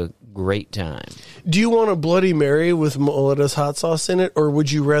have a great time. Do you want a Bloody Mary with Miletta's hot sauce in it, or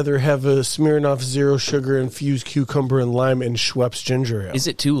would you rather have a Smirnoff Zero Sugar infused cucumber and lime and Schweppes ginger ale? Is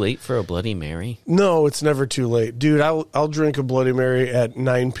it too late for a Bloody Mary? No, it's never too late. Dude, I'll drink a Bloody Mary at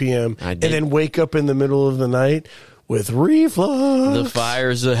 9 p.m. and then wake up in the middle of the night with reflux. The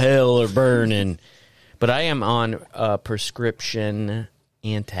fires of hell are burning. But I am on prescription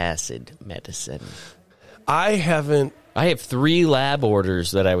antacid medicine. I have 3 lab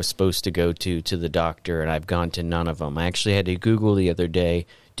orders that I was supposed to go to the doctor, and I've gone to none of them. I actually had to Google the other day,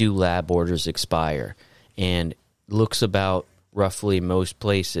 do lab orders expire? And looks about roughly most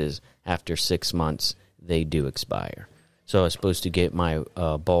places after 6 months, they do expire. So I was supposed to get my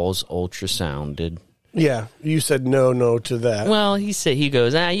balls ultrasounded. Yeah, you said no to that. Well, he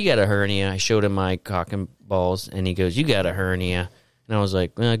goes, you got a hernia. I showed him my cock and balls, and he goes, you got a hernia. And I was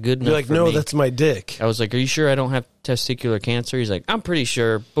like, good enough. You're like, for no, me. that's my dick. I was like, are you sure I don't have testicular cancer? He's like, I'm pretty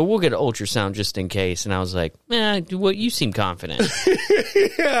sure, but we'll get an ultrasound just in case. And I was like, you seem confident.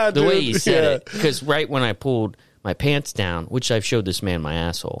 Yeah, the way he said it. Because right when I pulled my pants down, which I've showed this man my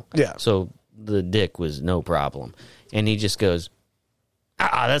asshole. Yeah. So the dick was no problem. And he just goes,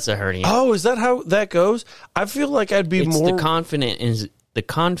 that's a hernia. Oh, is that how that goes? I feel like I'd be more... the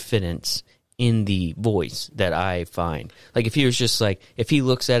confidence in the voice that I find. Like if he was just like, if he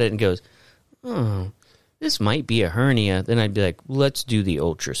looks at it and goes, oh, this might be a hernia, then I'd be like, let's do the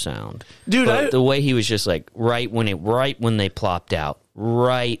ultrasound. Dude, but the way he was just like, right when they plopped out,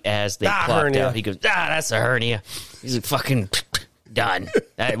 right as they plopped hernia. out, he goes, that's a hernia. He's like, fucking done.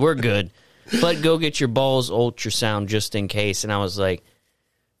 We're good. But go get your balls ultrasound just in case. And I was like,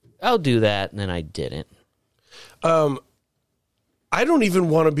 I'll do that. And then I didn't. I don't even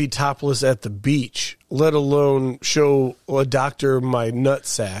want to be topless at the beach, let alone show a doctor my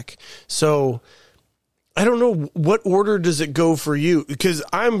nutsack. So I don't know, what order does it go for you? Because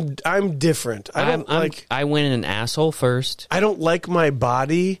I'm different. I went in asshole first. I don't like my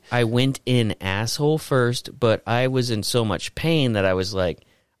body. I went in asshole first, but I was in so much pain that I was like,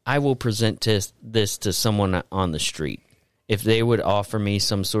 I will present this to someone on the street. If they would offer me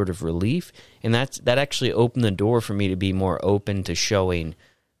some sort of relief, and that actually opened the door for me to be more open to showing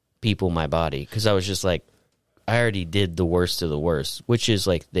people my body, because I was just like, I already did the worst of the worst, which is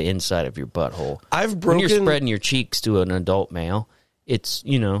like the inside of your butthole. When you're spreading your cheeks to an adult male, it's,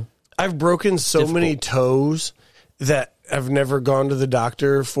 I've broken so difficult. many toes that I've never gone to the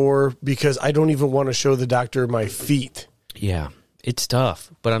doctor for, because I don't even want to show the doctor my feet. Yeah, it's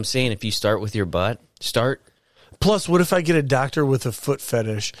tough. But I'm saying if you start with your butt, Plus, what if I get a doctor with a foot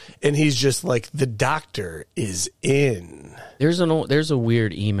fetish and he's just like, the doctor is in? There's a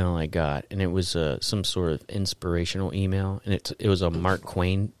weird email I got, and it was some sort of inspirational email, and it was a Mark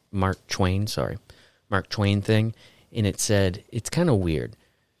Twain thing, and it said, it's kind of weird,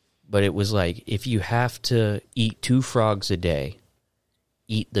 but it was like, if you have to eat 2 frogs a day,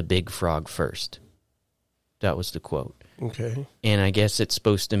 eat the big frog first. That was the quote. Okay. And I guess it's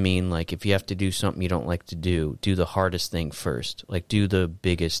supposed to mean, like, if you have to do something you don't like to do the hardest thing first. Like, do the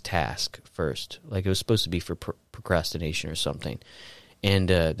biggest task first. Like, it was supposed to be for procrastination or something. And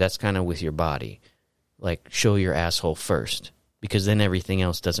that's kind of with your body. Like, show your asshole first, because then everything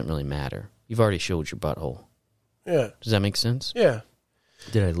else doesn't really matter. You've already showed your butthole. Yeah. Does that make sense? Yeah.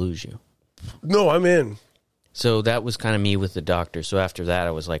 Did I lose you? No, I'm in. So that was kind of me with the doctor. So after that,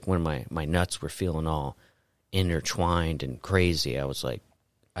 I was like, when my nuts were feeling all intertwined and crazy, I was like,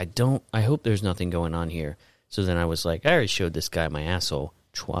 I hope there's nothing going on here. So then I was like, I already showed this guy my asshole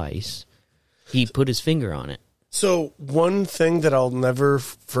twice. He put his finger on it. So one thing that I'll never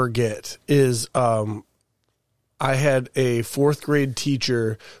forget is I had a 4th grade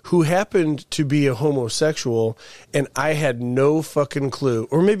teacher who happened to be a homosexual, and I had no fucking clue.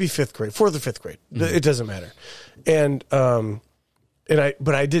 Or maybe 4th or 5th grade. Mm-hmm. It doesn't matter. And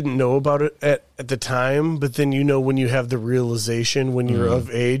I didn't know about it at the time, but then when you have the realization when you're of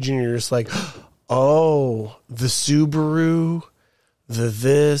age and you're just like, oh, the Subaru,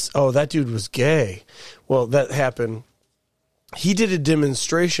 that dude was gay. Well, that happened. He did a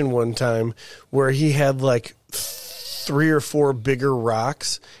demonstration one time where he had like 3 or 4 bigger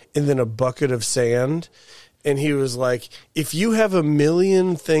rocks and then a bucket of sand. And he was like, if you have a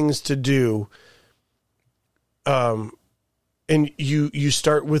million things to do, and you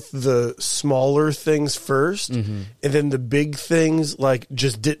start with the smaller things first, and then the big things, like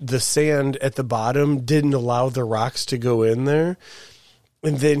just the sand at the bottom didn't allow the rocks to go in there.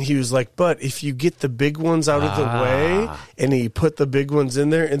 And then he was like, but if you get the big ones out of the way, and he put the big ones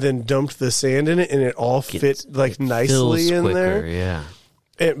in there and then dumped the sand in it, and it all fit like nicely in quicker, there. Yeah.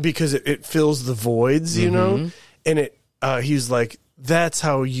 And because it fills the voids, And he's like, That's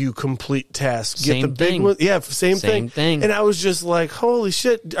how you complete tasks. Get Same the big thing. one. Yeah, same Same thing. And I was just like, holy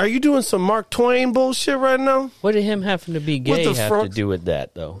shit, are you doing some Mark Twain bullshit right now? What did him having to be gay the have front- to do with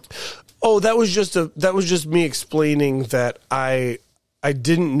that, though? Oh, that was just me explaining that I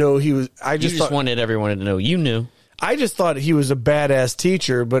didn't know he was. I You just just thought, wanted everyone to know you knew. I just thought he was a badass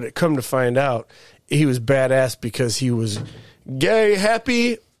teacher, but it come to find out he was badass because he was gay.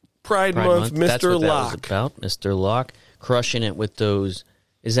 Happy Pride Month, That's Mr. what that was Locke. about, Mr. Locke. Crushing it with those.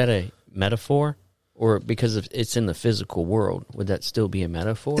 Is that a metaphor? Or because it's in the physical world, would that still be a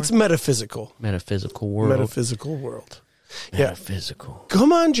metaphor? It's metaphysical. Metaphysical world. Metaphysical world. Yeah. Metaphysical.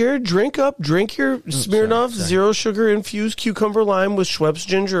 Come on, Jared. Drink up. Drink your Smirnoff sorry. zero sugar infused cucumber lime with Schweppes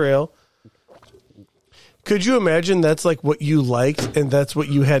ginger ale. Could you imagine that's like what you liked and that's what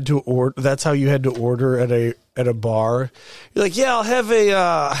you had to order? That's how you had to order at a bar. You're like, yeah, I'll have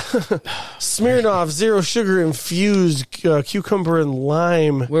a Smirnoff zero sugar infused cucumber and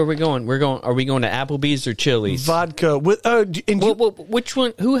lime Where are we going? Are we going to Applebee's or Chili's? vodka with. Which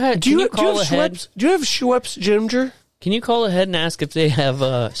one? Who had? Do you have ahead? Schweppes? Do you have Schweppes ginger? Can you call ahead and ask if they have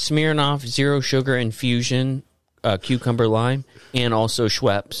Smirnoff zero sugar infusion, cucumber lime, and also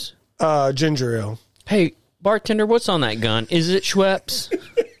Schweppes? Ginger ale. Hey, bartender, what's on that gun? Is it Schweppes?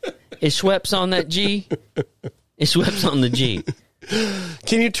 Is Schweppes on that G? Is Schweppes on the G?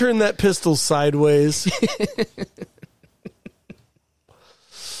 Can you turn that pistol sideways?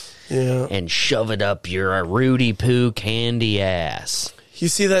 Yeah. And shove it up your Rudy Poo candy ass. You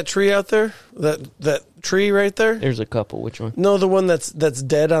see that tree out there? That tree right there? There's a couple. Which one? No, the one that's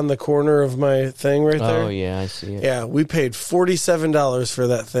dead on the corner of my thing right there. Oh, yeah, I see it. Yeah, we paid $47 for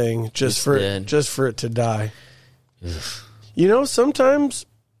that thing just for it to die. You know, sometimes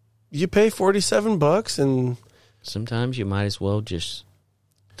you pay $47 and Sometimes you might as well just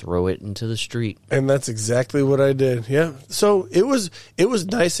throw it into the street. that's exactly what I did. Yeah. So it was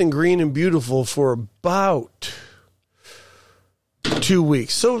nice and green and beautiful for about 2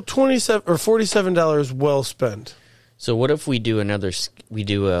 weeks. So $47 well spent. So what if we do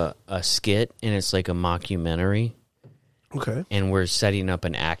a skit and it's like a mockumentary Okay. and we're setting up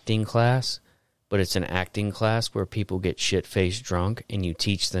an acting class, but it's an acting class where people get shit-faced drunk and you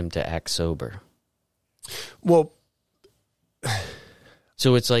teach them to act sober. Well,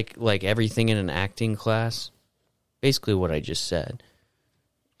 So it's like everything in an acting class, basically what I just said.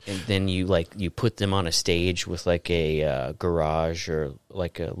 And then you put them on a stage with like a garage or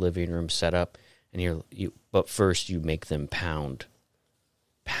like a living room setup, and but first you make them pound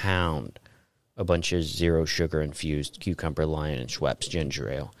a bunch of zero sugar infused cucumber lime and Schweppes ginger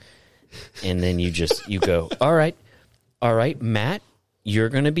ale, and then you go, all right, Matt, you're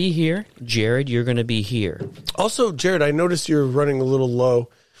gonna be here, Jared, you're gonna be here. also, Jared, I noticed you're running a little low.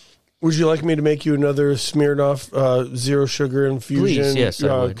 Would you like me to make you another Smirnoff zero sugar infusion? Please, yes,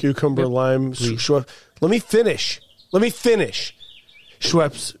 I would. Cucumber lime. Schweppes. Let me finish.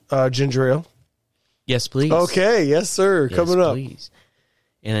 Schweppes ginger ale. Yes, please. Okay, yes, sir. Yes, Coming up. please.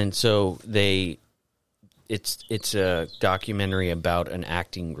 And so it's a documentary about an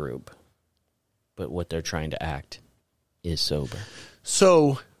acting group, but what they're trying to act is sober.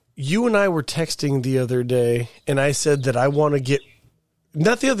 So you and I were texting the other day, and I said that I want to get,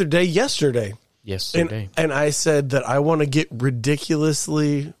 not the other day, yesterday. Yesterday. And I said that I want to get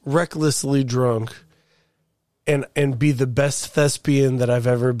ridiculously, recklessly drunk and be the best thespian that I've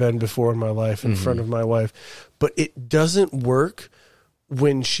ever been before in my life in front of my wife. But it doesn't work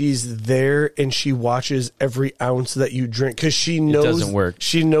when she's there and she watches every ounce that you drink because she knows doesn't work.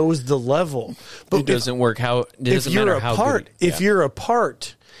 She knows the level. But It doesn't work how it if doesn't you're matter how apart, good. if you're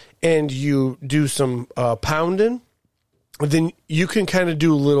apart and you do some pounding, then you can kind of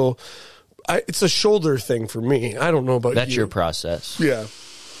do a little. It's a shoulder thing for me. I don't know about That's you. your process. Yeah.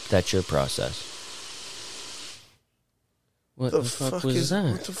 That's your process. What the fuck was that?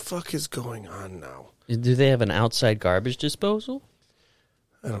 What the fuck is going on now? Do they have an outside garbage disposal?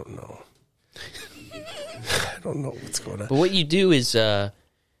 I don't know. I don't know what's going on. But what you do is,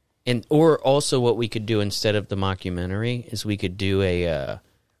 or also what we could do instead of the mockumentary is we could do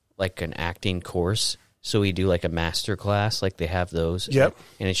like an acting course. So we do like a master class, like they have those. Yep.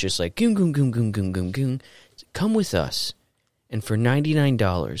 And it's just like, goom, goom, goom, goom, goom, goom, goom. Come with us. And for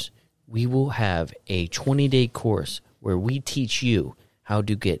 $99, we will have a 20-day course where we teach you how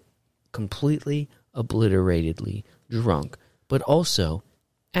to get completely obliteratedly drunk, but also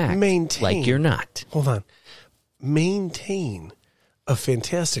act like you're not. Hold on. Maintain a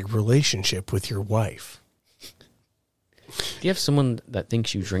fantastic relationship with your wife. Do you have someone that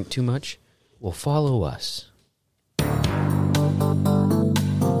thinks you drink too much? Well, follow us.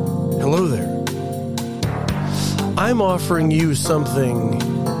 Hello there. I'm offering you something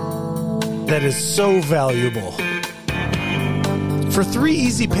that is so valuable. For 3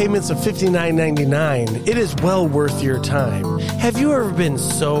 easy payments of $59.99, it is well worth your time. Have you ever been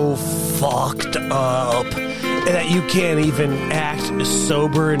so fucked up that you can't even act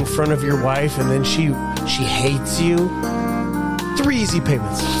sober in front of your wife and then she hates you? 3 easy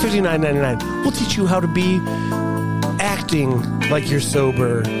payments, $59.99. We'll teach you how to be acting like you're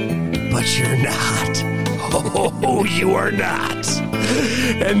sober, but you're not. Oh, you are not.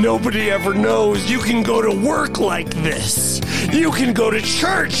 And nobody ever knows you can go to work like this. You can go to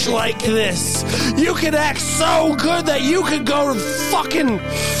church like this. You can act so good that you could go to fucking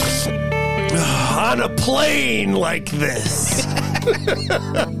on a plane like this.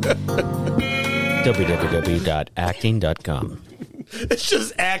 www.acting.com. It's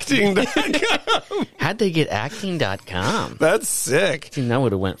just acting.com. How'd they get acting.com? That's sick. I think that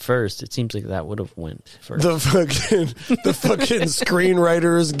would have went first. It seems like that would have went first. The fucking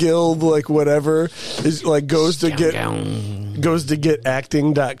Screenwriters Guild, like whatever, is like goes to get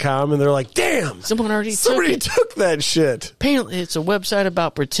acting.com, and they're like, damn, Somebody took that shit. Apparently, it's a website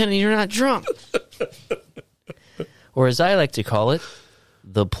about pretending you're not drunk. Or as I like to call it,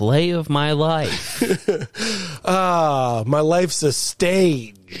 the play of my life. My life's a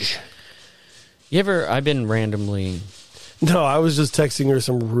stage. I've been randomly... No, I was just texting her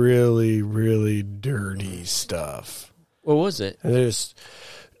some really, really dirty stuff. What was it? And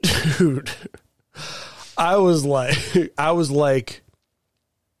dude, I was like,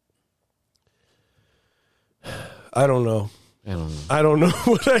 I don't know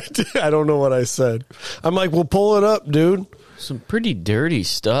what I did. I don't know what I said. I'm like, well, pull it up, dude. Some pretty dirty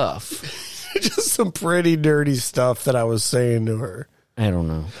stuff. Just some pretty dirty stuff that I was saying to her. I don't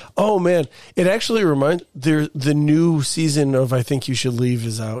know. Oh, man. It actually reminds... The new season of I Think You Should Leave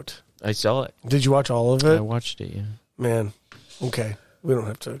is out. I saw it. Did you watch all of it? I watched it, yeah. Man. Okay. We don't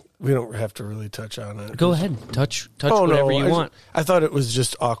have to really touch on it. Go ahead. Touch whatever you want. I thought it was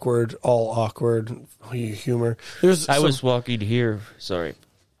just awkward, all awkward humor. I was walking here. Sorry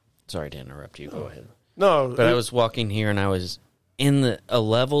to interrupt you. Go ahead. No. But I was walking here and I was in a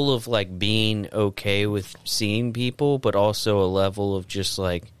level of like being okay with seeing people, but also a level of just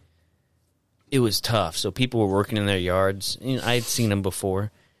like, it was tough. So people were working in their yards. I'd seen them before.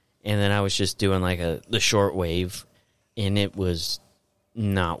 And then I was just doing like the short wave, and it was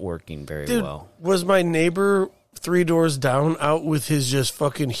not working very well. Was my neighbor 3 doors down out with his just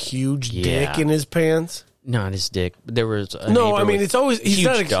fucking huge dick in his pants? Not his dick. There was it's always he's huge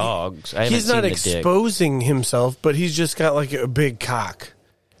not dogs. He's not exposing himself, but he's just got like a big cock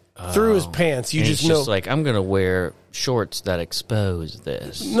through his pants. You just know, just like, I'm gonna wear shorts that expose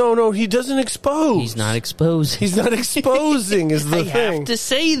this. No, he doesn't expose. He's not exposing. He's not exposing is the I thing. have to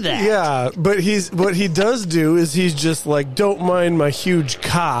say that. Yeah, but what he does do is he's just like, don't mind my huge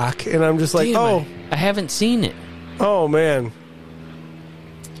cock, and I'm just like, I haven't seen it. Oh man.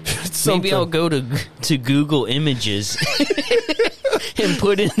 Maybe I'll go to Google Images and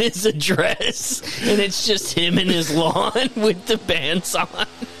put in his address, and it's just him in his lawn with the pants on.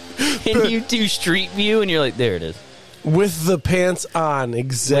 And you do Street View, and you're like, there it is. With the pants on,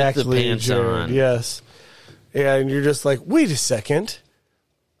 exactly. With the pants Jared. on. Yes. Yeah, and you're just like, wait a second.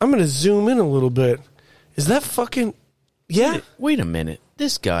 I'm going to zoom in a little bit. Is that fucking... Yeah? Wait a minute.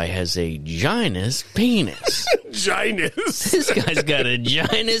 This guy has a ginormous penis. Ginormous. This guy's got a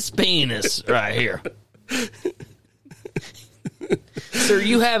ginormous penis right here. Sir,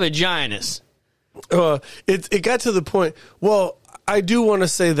 you have a ginormous. It got to the point... Well, I do want to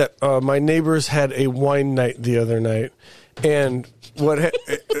say that my neighbors had a wine night the other night, and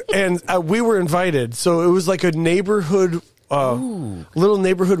we were invited. So it was like a neighborhood, little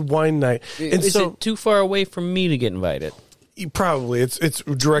neighborhood wine night. And Is it too far away from me to get invited? Probably. It's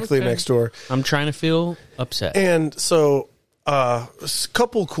directly next door. I'm trying to feel upset. And so a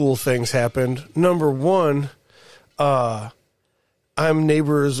couple cool things happened. Number one, I'm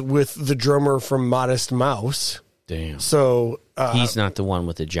neighbors with the drummer from Modest Mouse. Damn. So he's not the one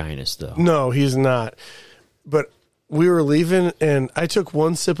with the ginormous, though. No, he's not. But we were leaving, and I took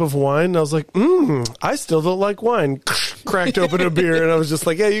one sip of wine, and I was like, I still don't like wine. Cracked open a beer, and I was just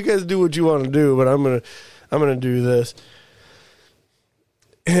like, yeah, you guys do what you want to do, but I'm gonna do this.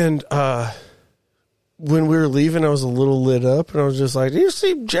 And when we were leaving, I was a little lit up, and I was just like, do you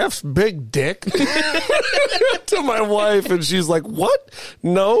see Jeff's big dick? To my wife, and she's like, what?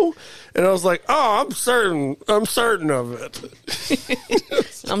 No. And I was like, oh, I'm certain of it.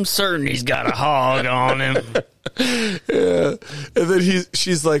 I'm certain he's got a hog on him. Yeah. And then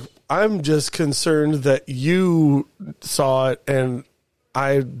she's like, I'm just concerned that you saw it and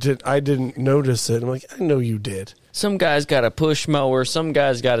I didn't notice it. I'm like, I know you did. Some guy's got a push mower, some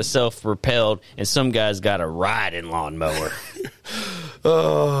guy's got a self-propelled, and some guy's got a riding lawnmower.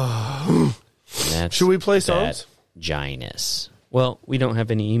 Should we play songs? Ginus. Well, we don't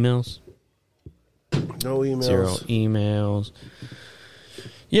have any emails. No emails. 0 emails.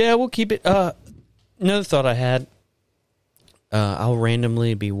 Yeah, we'll keep it. Another thought I had. I'll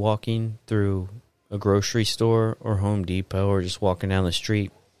randomly be walking through a grocery store or Home Depot or just walking down the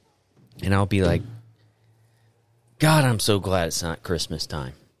street, and I'll be like, God, I'm so glad it's not Christmas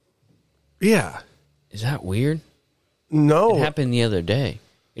time. Yeah. Is that weird? No. It happened the other day.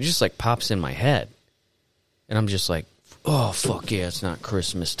 It just like pops in my head. And I'm just like, oh, fuck yeah, it's not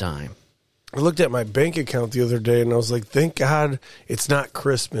Christmas time. I looked at my bank account the other day and I was like, thank God it's not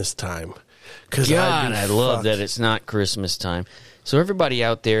Christmas time. God, I love that it's not Christmas time. So everybody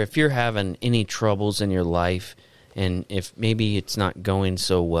out there, if you're having any troubles in your life and if maybe it's not going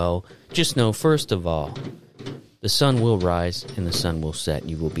so well, just know, first of all, the sun will rise and the sun will set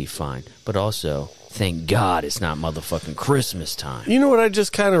and you will be fine. But also, thank God it's not motherfucking Christmas time. You know what I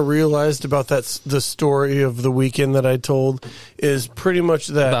just kind of realized about the story of the weekend that I told is pretty much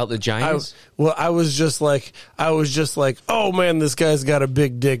that About the Giants? I was just like, oh man, this guy's got a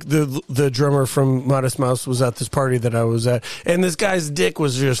big dick. The drummer from Modest Mouse was at this party that I was at, and this guy's dick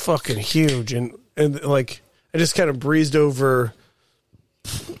was just fucking huge, and like I just kind of breezed over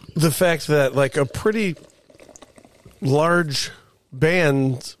the fact that like a pretty large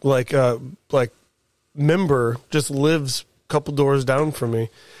band like member just lives a couple doors down from me,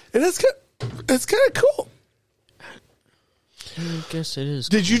 and it's kind of cool. I guess it is.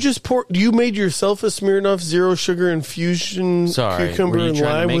 Did you just pour? You made yourself a Smirnoff Zero Sugar Infusion cucumber were you and trying to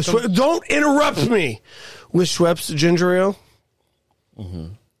lime make with them? Don't interrupt me. With Schweppes ginger ale.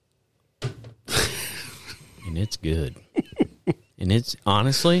 And it's good. And it's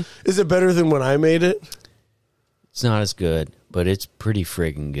honestly, Is it better than when I made it? it's not as good, but it's pretty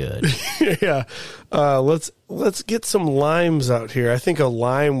friggin' good. Yeah. Let's get some limes out here. I think a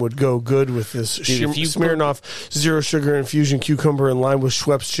lime would go good with this if you Smirnoff Zero Sugar Infusion cucumber and lime with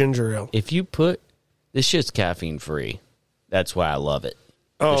Schweppes ginger ale. If you put this shit's caffeine free, that's why I love it.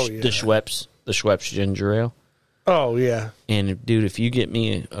 Oh, the yeah. the Schweppes ginger ale. Oh yeah. And dude, if you get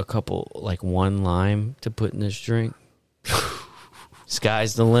me a couple, like one lime to put in this drink,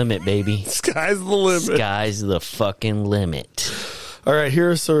 sky's the limit, baby. Sky's the limit. Sky's the fucking limit. All right, here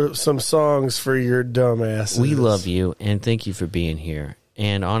are some songs for your dumb asses. We love you, and thank you for being here.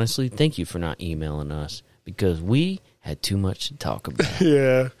 And honestly, thank you for not emailing us, because we had too much to talk about.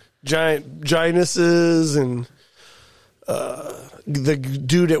 Yeah. Ginuses and the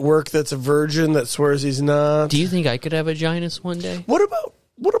dude at work that's a virgin that swears he's not. Do you think I could have a Ginus one day? What about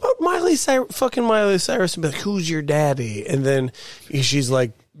Miley Cyrus? Fucking Miley Cyrus and be like, "Who's your daddy?" And then she's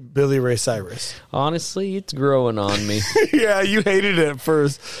like, Billy Ray Cyrus. Honestly, it's growing on me. Yeah, you hated it at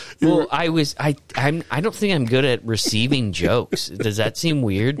first. Well, I don't think I'm good at receiving jokes. Does that seem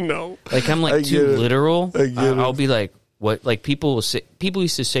weird? No. Like I'm I like get too it. literal. I get it. I'll be like, what? Like people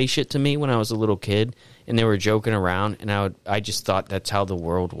used to say shit to me when I was a little kid, and they were joking around, and I just thought that's how the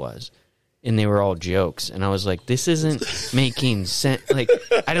world was, and they were all jokes, and I was like, this isn't making sense. Like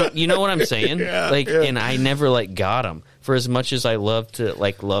I don't, you know what I'm saying? Yeah, like, yeah. and I never like got them. For as much as I love to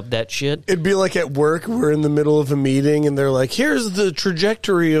love that shit. It'd be like at work, we're in the middle of a meeting, and they're like, "Here's the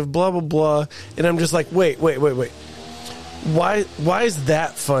trajectory of blah blah blah," and I'm just like, "Wait. Why is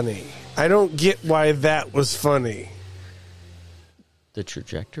that funny? I don't get why that was funny." The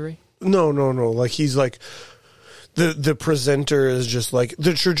trajectory? No. Like he's like the presenter is just like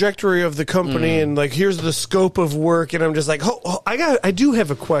the trajectory of the company, and like here's the scope of work, and I'm just like, I do have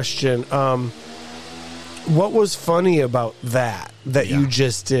a question. What was funny about that you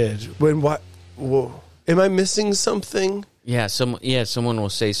just did? Whoa, am I missing something? Yeah, someone will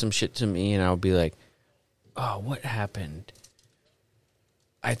say some shit to me, and I'll be like, "Oh, what happened?"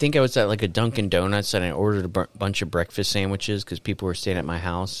 I think I was at like a Dunkin' Donuts, and I ordered a bunch of breakfast sandwiches because people were staying at my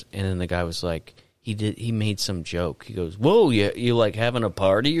house, and then the guy was like, he made some joke. He goes, "Whoa, you like having a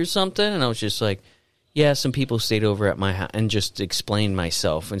party or something?" And I was just like, "Yeah, some people stayed over at my house," and just explained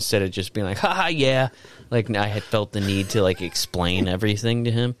myself instead of just being like, "Haha, yeah." Like I had felt the need to like explain everything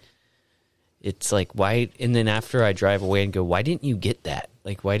to him. It's like, why? And then after I drive away and go, "Why didn't you get that?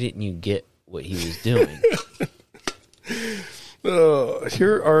 Like, why didn't you get what he was doing?"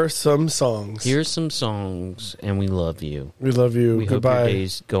 Here are some songs. Here's some songs, and we love you. We love you. We Goodbye. hope your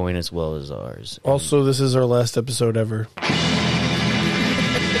day's going as well as ours. Also, this is our last episode ever.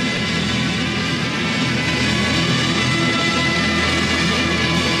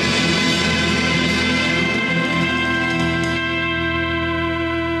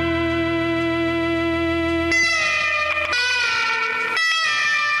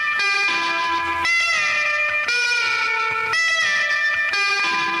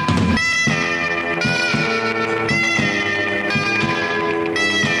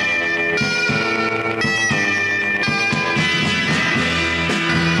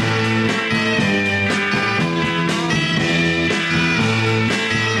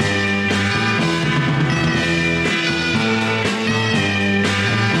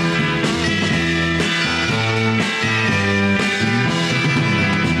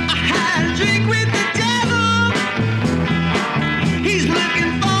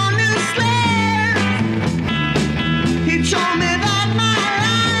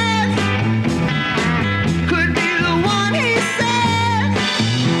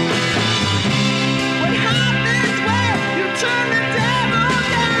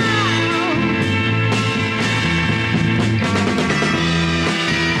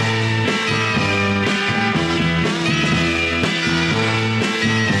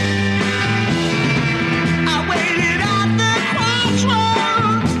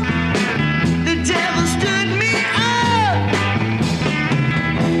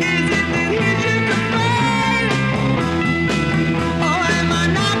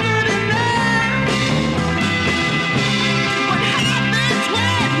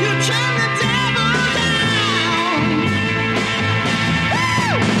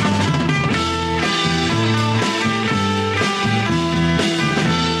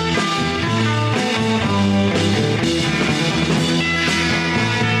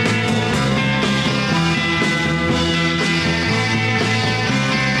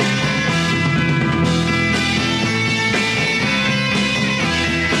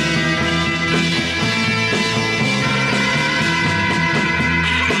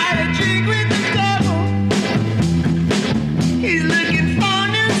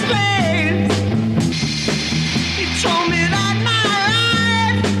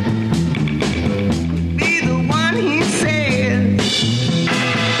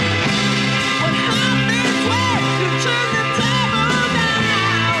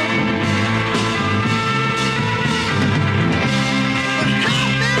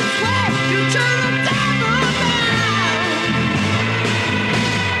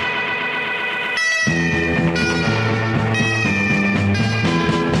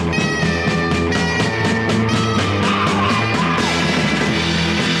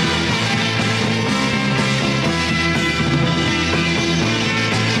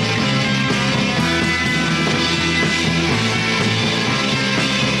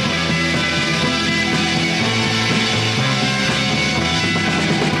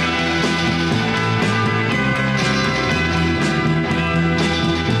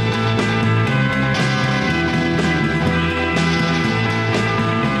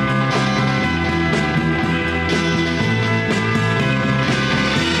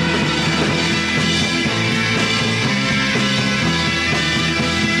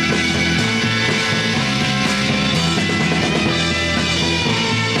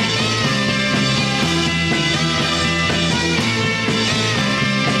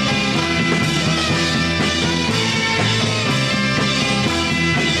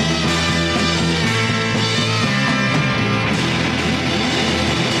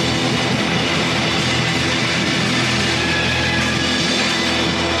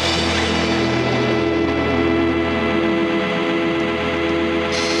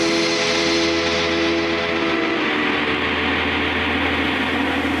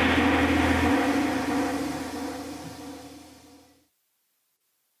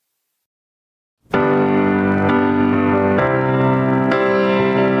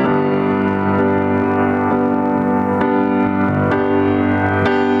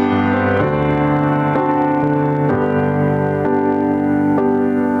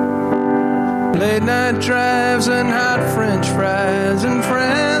 Late night drives and hot French fries and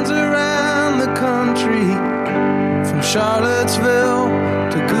friends around the country. From Charlottesville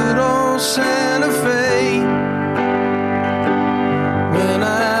to good old Santa Fe. When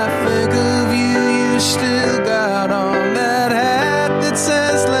I think of you, you still got on that hat that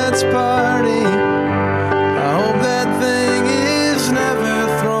says let's party. I hope that thing is never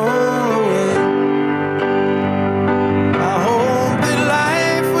thrown away. I hope that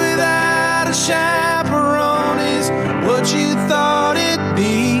life without a chaperone is what you thought it'd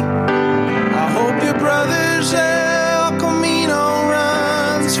be. I hope your brother's El Camino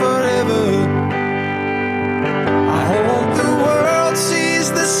runs forever. I hope the world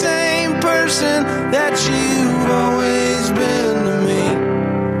sees the same person that you've always been to me.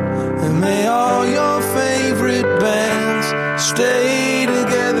 And may all your favorite bands stay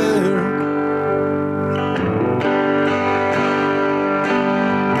together.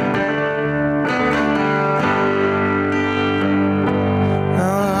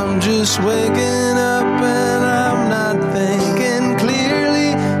 Now I'm just waking up and I'm not thinking clearly,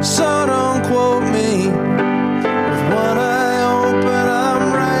 so don't quote me. With one eye open, I'm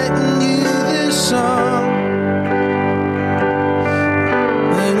writing you this song.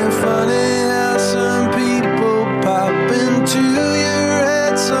 Ain't it funny how some people pop into your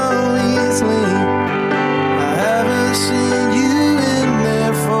head so easily? I haven't seen you in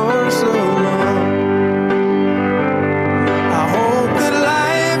there for so long. I hope that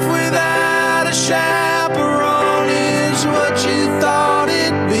life without a chaperone is what you thought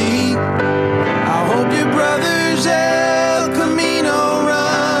it'd be. I hope your brother's El Camino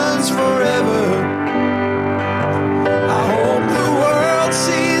runs forever. I hope the world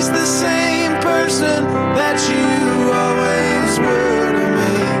sees the same person that you always were to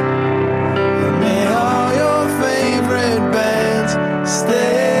me. And may all your favorite bands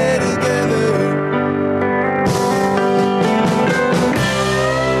stay together.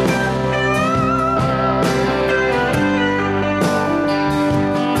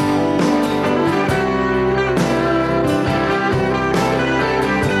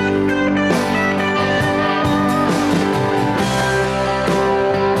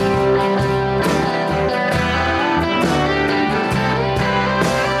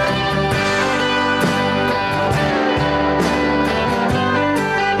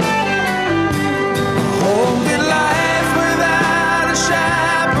 Hope that life without a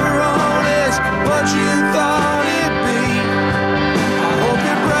chaperone is what you thought it'd be. I hope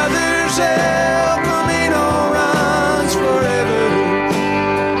your brother's El Camino runs forever.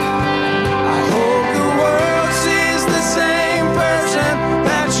 I hope the world sees the same person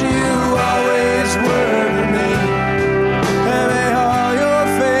that you always were to me. And may all your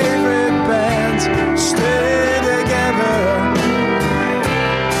favorite bands stay together.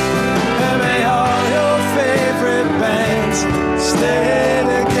 And may all your favorite bands stay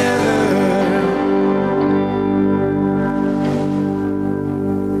together.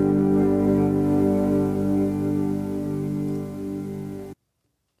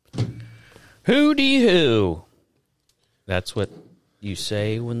 Hooty hoo. That's what you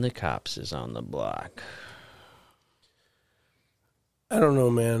say when the cops is on the block. I don't know,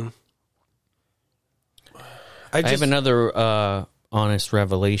 man. I have another honest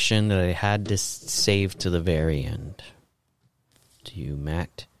revelation that I had to save to the very end. To you,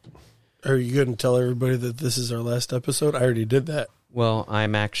 Matt. Are you going to tell everybody that this is our last episode? I already did that. Well,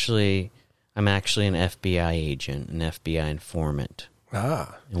 I'm actually an FBI agent, an FBI informant.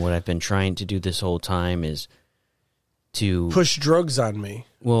 Ah. And what I've been trying to do this whole time is to Push drugs on me.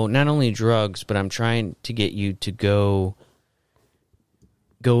 well, not only drugs, but I'm trying to get you to go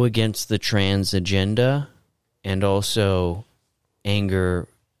against the trans agenda and also anger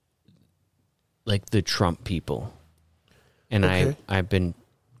like the Trump people. And Okay. I've been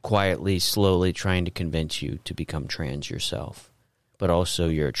quietly, slowly trying to convince you to become trans yourself. But also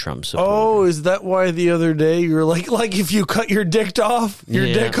you're a Trump supporter. Oh, is that why the other day you were like if you cut your dick off,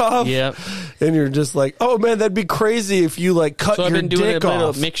 dick off? Yep. And you're just like, oh man, that'd be crazy if you like cut So I've your been doing a dick bit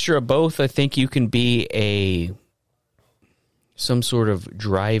off. of mixture of both. I think you can be some sort of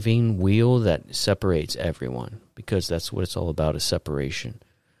driving wheel that separates everyone, because that's what it's all about, is separation.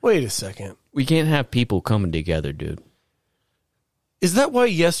 Wait a second. We can't have people coming together, dude. Is that why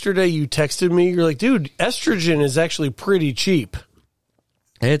yesterday you texted me? You're like, dude, estrogen is actually pretty cheap.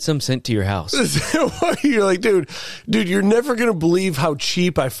 I had some sent to your house. You're like, dude, you're never going to believe how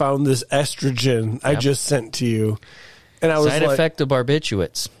cheap I found this estrogen I just sent to you. And I was Side like, effect of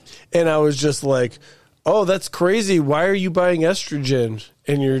barbiturates. and I was just like, oh, that's crazy. Why are you buying estrogen?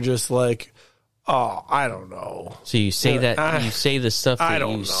 And you're just like, Oh, I don't know. So you say that, you say the stuff I that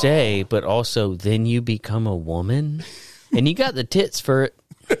don't you know. say, but also then you become a woman? And you got the tits for it.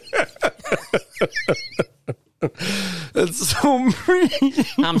 That's so mean.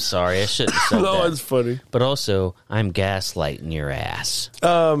 I'm sorry, I shouldn't have said No, that. it's funny. But also, I'm gaslighting your ass.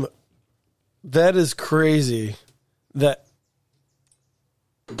 That is crazy. That's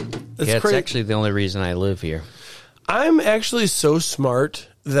Yeah, it's crazy. actually the only reason I live here. I'm actually so smart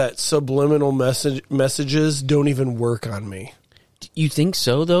that subliminal messages don't even work on me. You think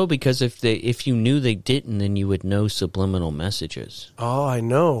so, though? Because if you knew they didn't, then you would know subliminal messages. Oh, I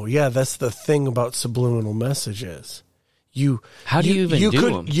know. Yeah, that's the thing about subliminal messages. How do you even do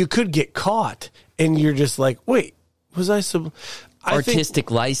them? You could get caught, and you're just like, wait, was I I think-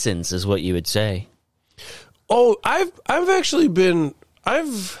 Artistic license is what you would say. Oh, I've actually been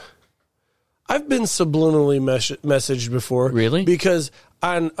I've been subliminally messaged before. Really? Because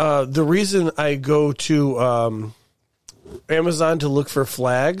on the reason I go to Amazon to look for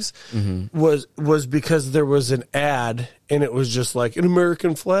flags was because there was an ad and it was just like an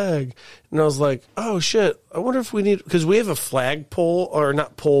American flag, and I was like, oh shit, I wonder if we need, because we have a flag pole, or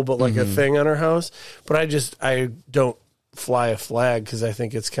not pole, but like a thing on our house, but I don't fly a flag because I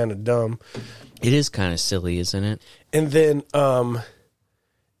think it's kind of dumb. It is kind of silly, isn't it? And then I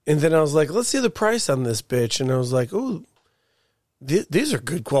was like, let's see the price on this bitch. And I was like, oh, these are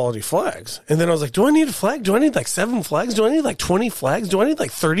good quality flags. And then I was like, do I need a flag? Do I need like 7 flags? Do I need like 20 flags? Do I need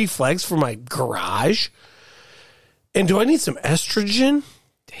like 30 flags for my garage? And do I need some estrogen?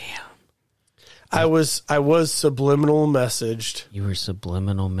 Damn. I was subliminal messaged. You were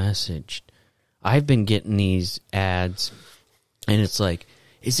subliminal messaged. I've been getting these ads, and it's like,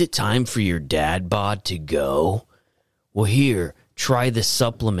 is it time for your dad bod to go? Well, here, try the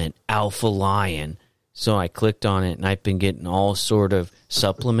supplement Alpha Lion. So I clicked on it, and I've been getting all sort of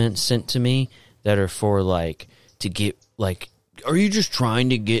supplements sent to me that are for, like, to get, like, are you just trying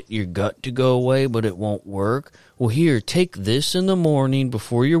to get your gut to go away, but it won't work? Well, here, take this in the morning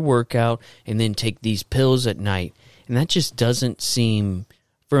before your workout, and then take these pills at night. And that just doesn't seem...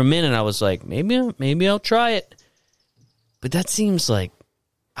 For a minute, I was like, maybe I'll try it. But that seems like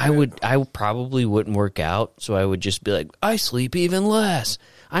I probably wouldn't work out, so I would just be like, I sleep even less.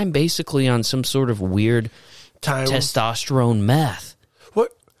 I'm basically on some sort of weird testosterone meth.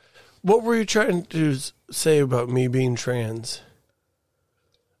 What were you trying to say about me being trans?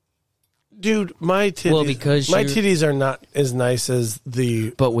 Dude, my titties, Well, because my you're- titties are not as nice as the...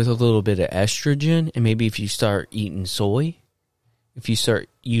 But with a little bit of estrogen, and maybe if you start eating soy, if you start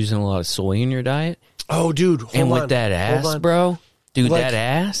using a lot of soy in your diet, Oh, dude, hold and on. with that Hold ass, on. bro, dude, Like- that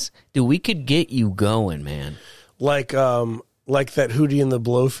ass, dude, we could get you going, man. Like that Hootie and the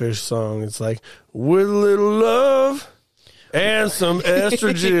Blowfish song. It's like, with a little love and some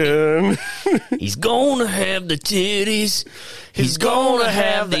estrogen. He's gonna have the titties. He's gonna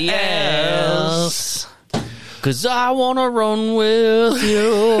have the ass. 'Cause I wanna run with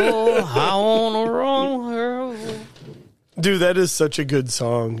you. I wanna run with you. Dude, that is such a good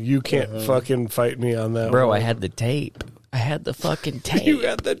song. You can't fucking fight me on that Bro, one. I had the tape. I had the fucking tape. You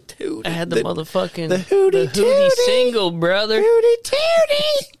had the Hootie. I had the motherfucking the Hootie Hootie Tootie. single, brother. Hootie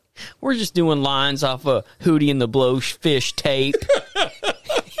Tootie. We're just doing lines off of Hootie and the Blowfish tape.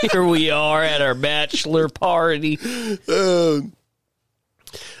 Here we are at our bachelor party.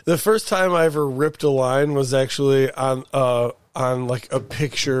 The first time I ever ripped a line was actually on like a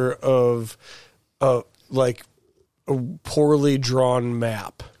picture of like a poorly drawn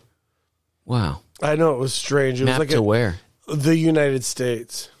map. Wow. I know, it was strange. It Map was like to where? the United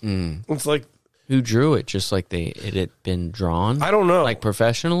States. It's like, Who drew it? Just like it had been drawn? I don't know. Like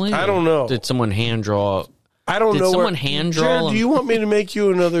professionally? I don't know. Did someone hand draw? I don't Did know. someone hand draw Jared, them? do you want me to make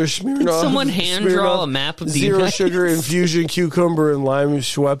you another Smirnoff? someone hand draw a map of the zero United sugar States? infusion cucumber and lime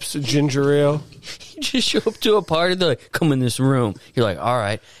Schweppes ginger ale? You just show up to a party, they're like, come in this room. You're like, all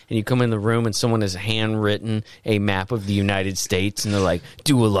right. And you come in the room and someone has handwritten a map of the United States and they're like,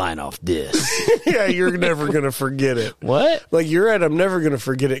 do a line off this. Yeah, you're never gonna forget it. What? Like, you're right. I'm never gonna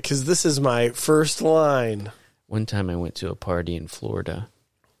forget it because this is my first line. One time I went to a party in Florida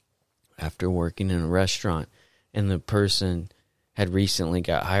after working in a restaurant, and the person had recently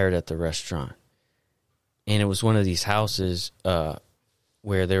got hired at the restaurant. And it was one of these houses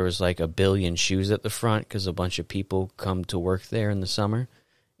where there was like 1 billion shoes at the front because a bunch of people come to work there in the summer.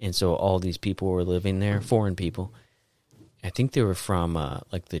 And so all these people were living there, foreign people. I think they were from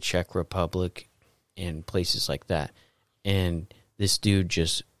like the Czech Republic and places like that. And this dude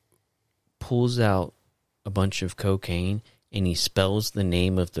just pulls out a bunch of cocaine and he spells the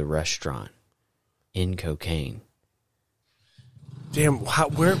name of the restaurant in cocaine. Damn,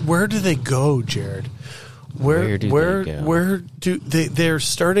 where do they go, Jared? Where do they go? Where do they're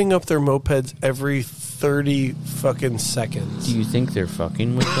starting up their mopeds every 30 fucking seconds. Do you think they're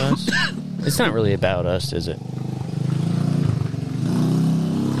fucking with us? It's not really about us, is it?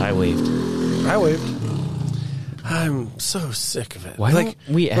 I waved. I'm so sick of it. Why don't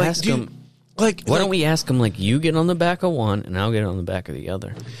we ask them? Why don't we ask them, like, you get on the back of one and I'll get on the back of the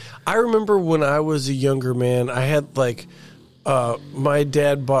other? I remember when I was a younger man, I had like, my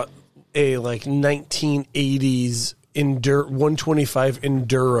dad bought a like 1980s 125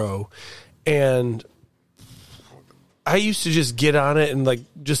 Enduro, and I used to just get on it and like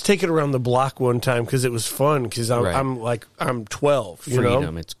just take it around the block one time because it was fun because I'm 12. You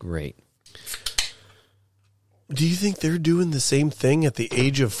Freedom, know? it's great. Do you think they're doing the same thing at the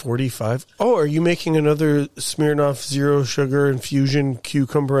age of 45? Oh, are you making another Smirnoff Zero Sugar Infusion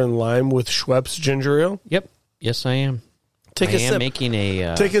Cucumber and Lime with Schweppes Ginger Ale? Yep. Yes, I am. Take a sip. Making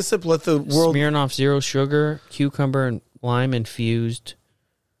a Take a sip. Let the world. Smirnoff Zero Sugar Cucumber and Lime infused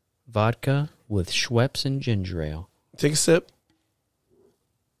vodka with Schweppes and ginger ale. Take a sip.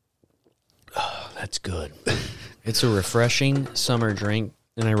 Oh, that's good. It's a refreshing summer drink,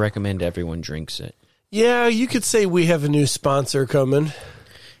 and I recommend everyone drinks it. Yeah, you could say we have a new sponsor coming.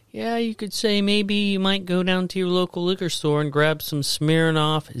 Yeah, you could say maybe you might go down to your local liquor store and grab some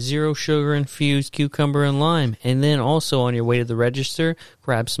Smirnoff Zero Sugar Infused Cucumber and Lime. And then also on your way to the register,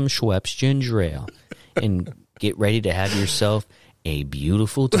 grab some Schweppes Ginger Ale. And get ready to have yourself a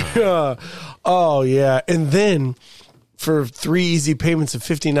beautiful time. Oh, yeah. And then for 3 easy payments of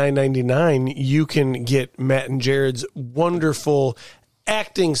 $59.99, you can get Matt and Jared's wonderful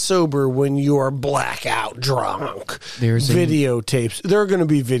Acting Sober When You Are Blackout Drunk videotapes. There are going to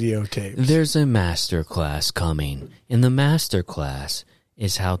be videotapes. There's a master class coming. And the master class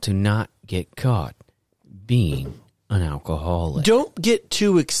is how to not get caught being an alcoholic. Don't get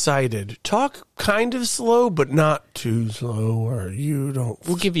too excited. Talk kind of slow, but not too slow, or you don't.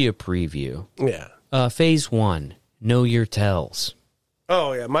 We'll give you a preview. Yeah. Phase 1, know your tells.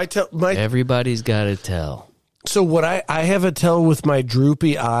 Oh, yeah. My Everybody's got a tell. So what I have a tell with my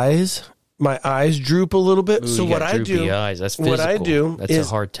droopy eyes. My eyes droop a little bit. Ooh, so you what got I droopy do, eyes. That's physical. what I do That's is a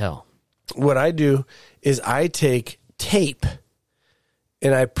hard tell. What I do is I take tape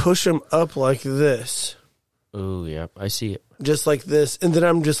and I push them up like this, Oh, yeah, I see it. just like this, and then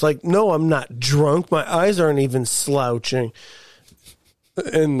I'm just like, no, I'm not drunk. My eyes aren't even slouching,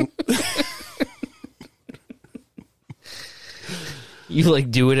 and You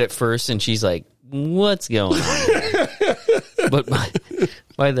like do it at first, and she's like, "What's going on?" here?" But by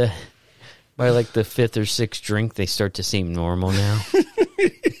like the 5th or 6th drink, they start to seem normal now.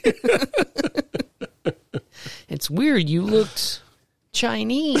 It's weird. You looked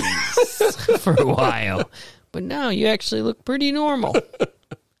Chinese for a while, but now you actually look pretty normal.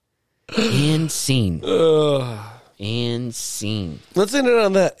 And scene. And scene. let's end it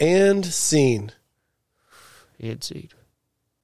on that and scene. And scene.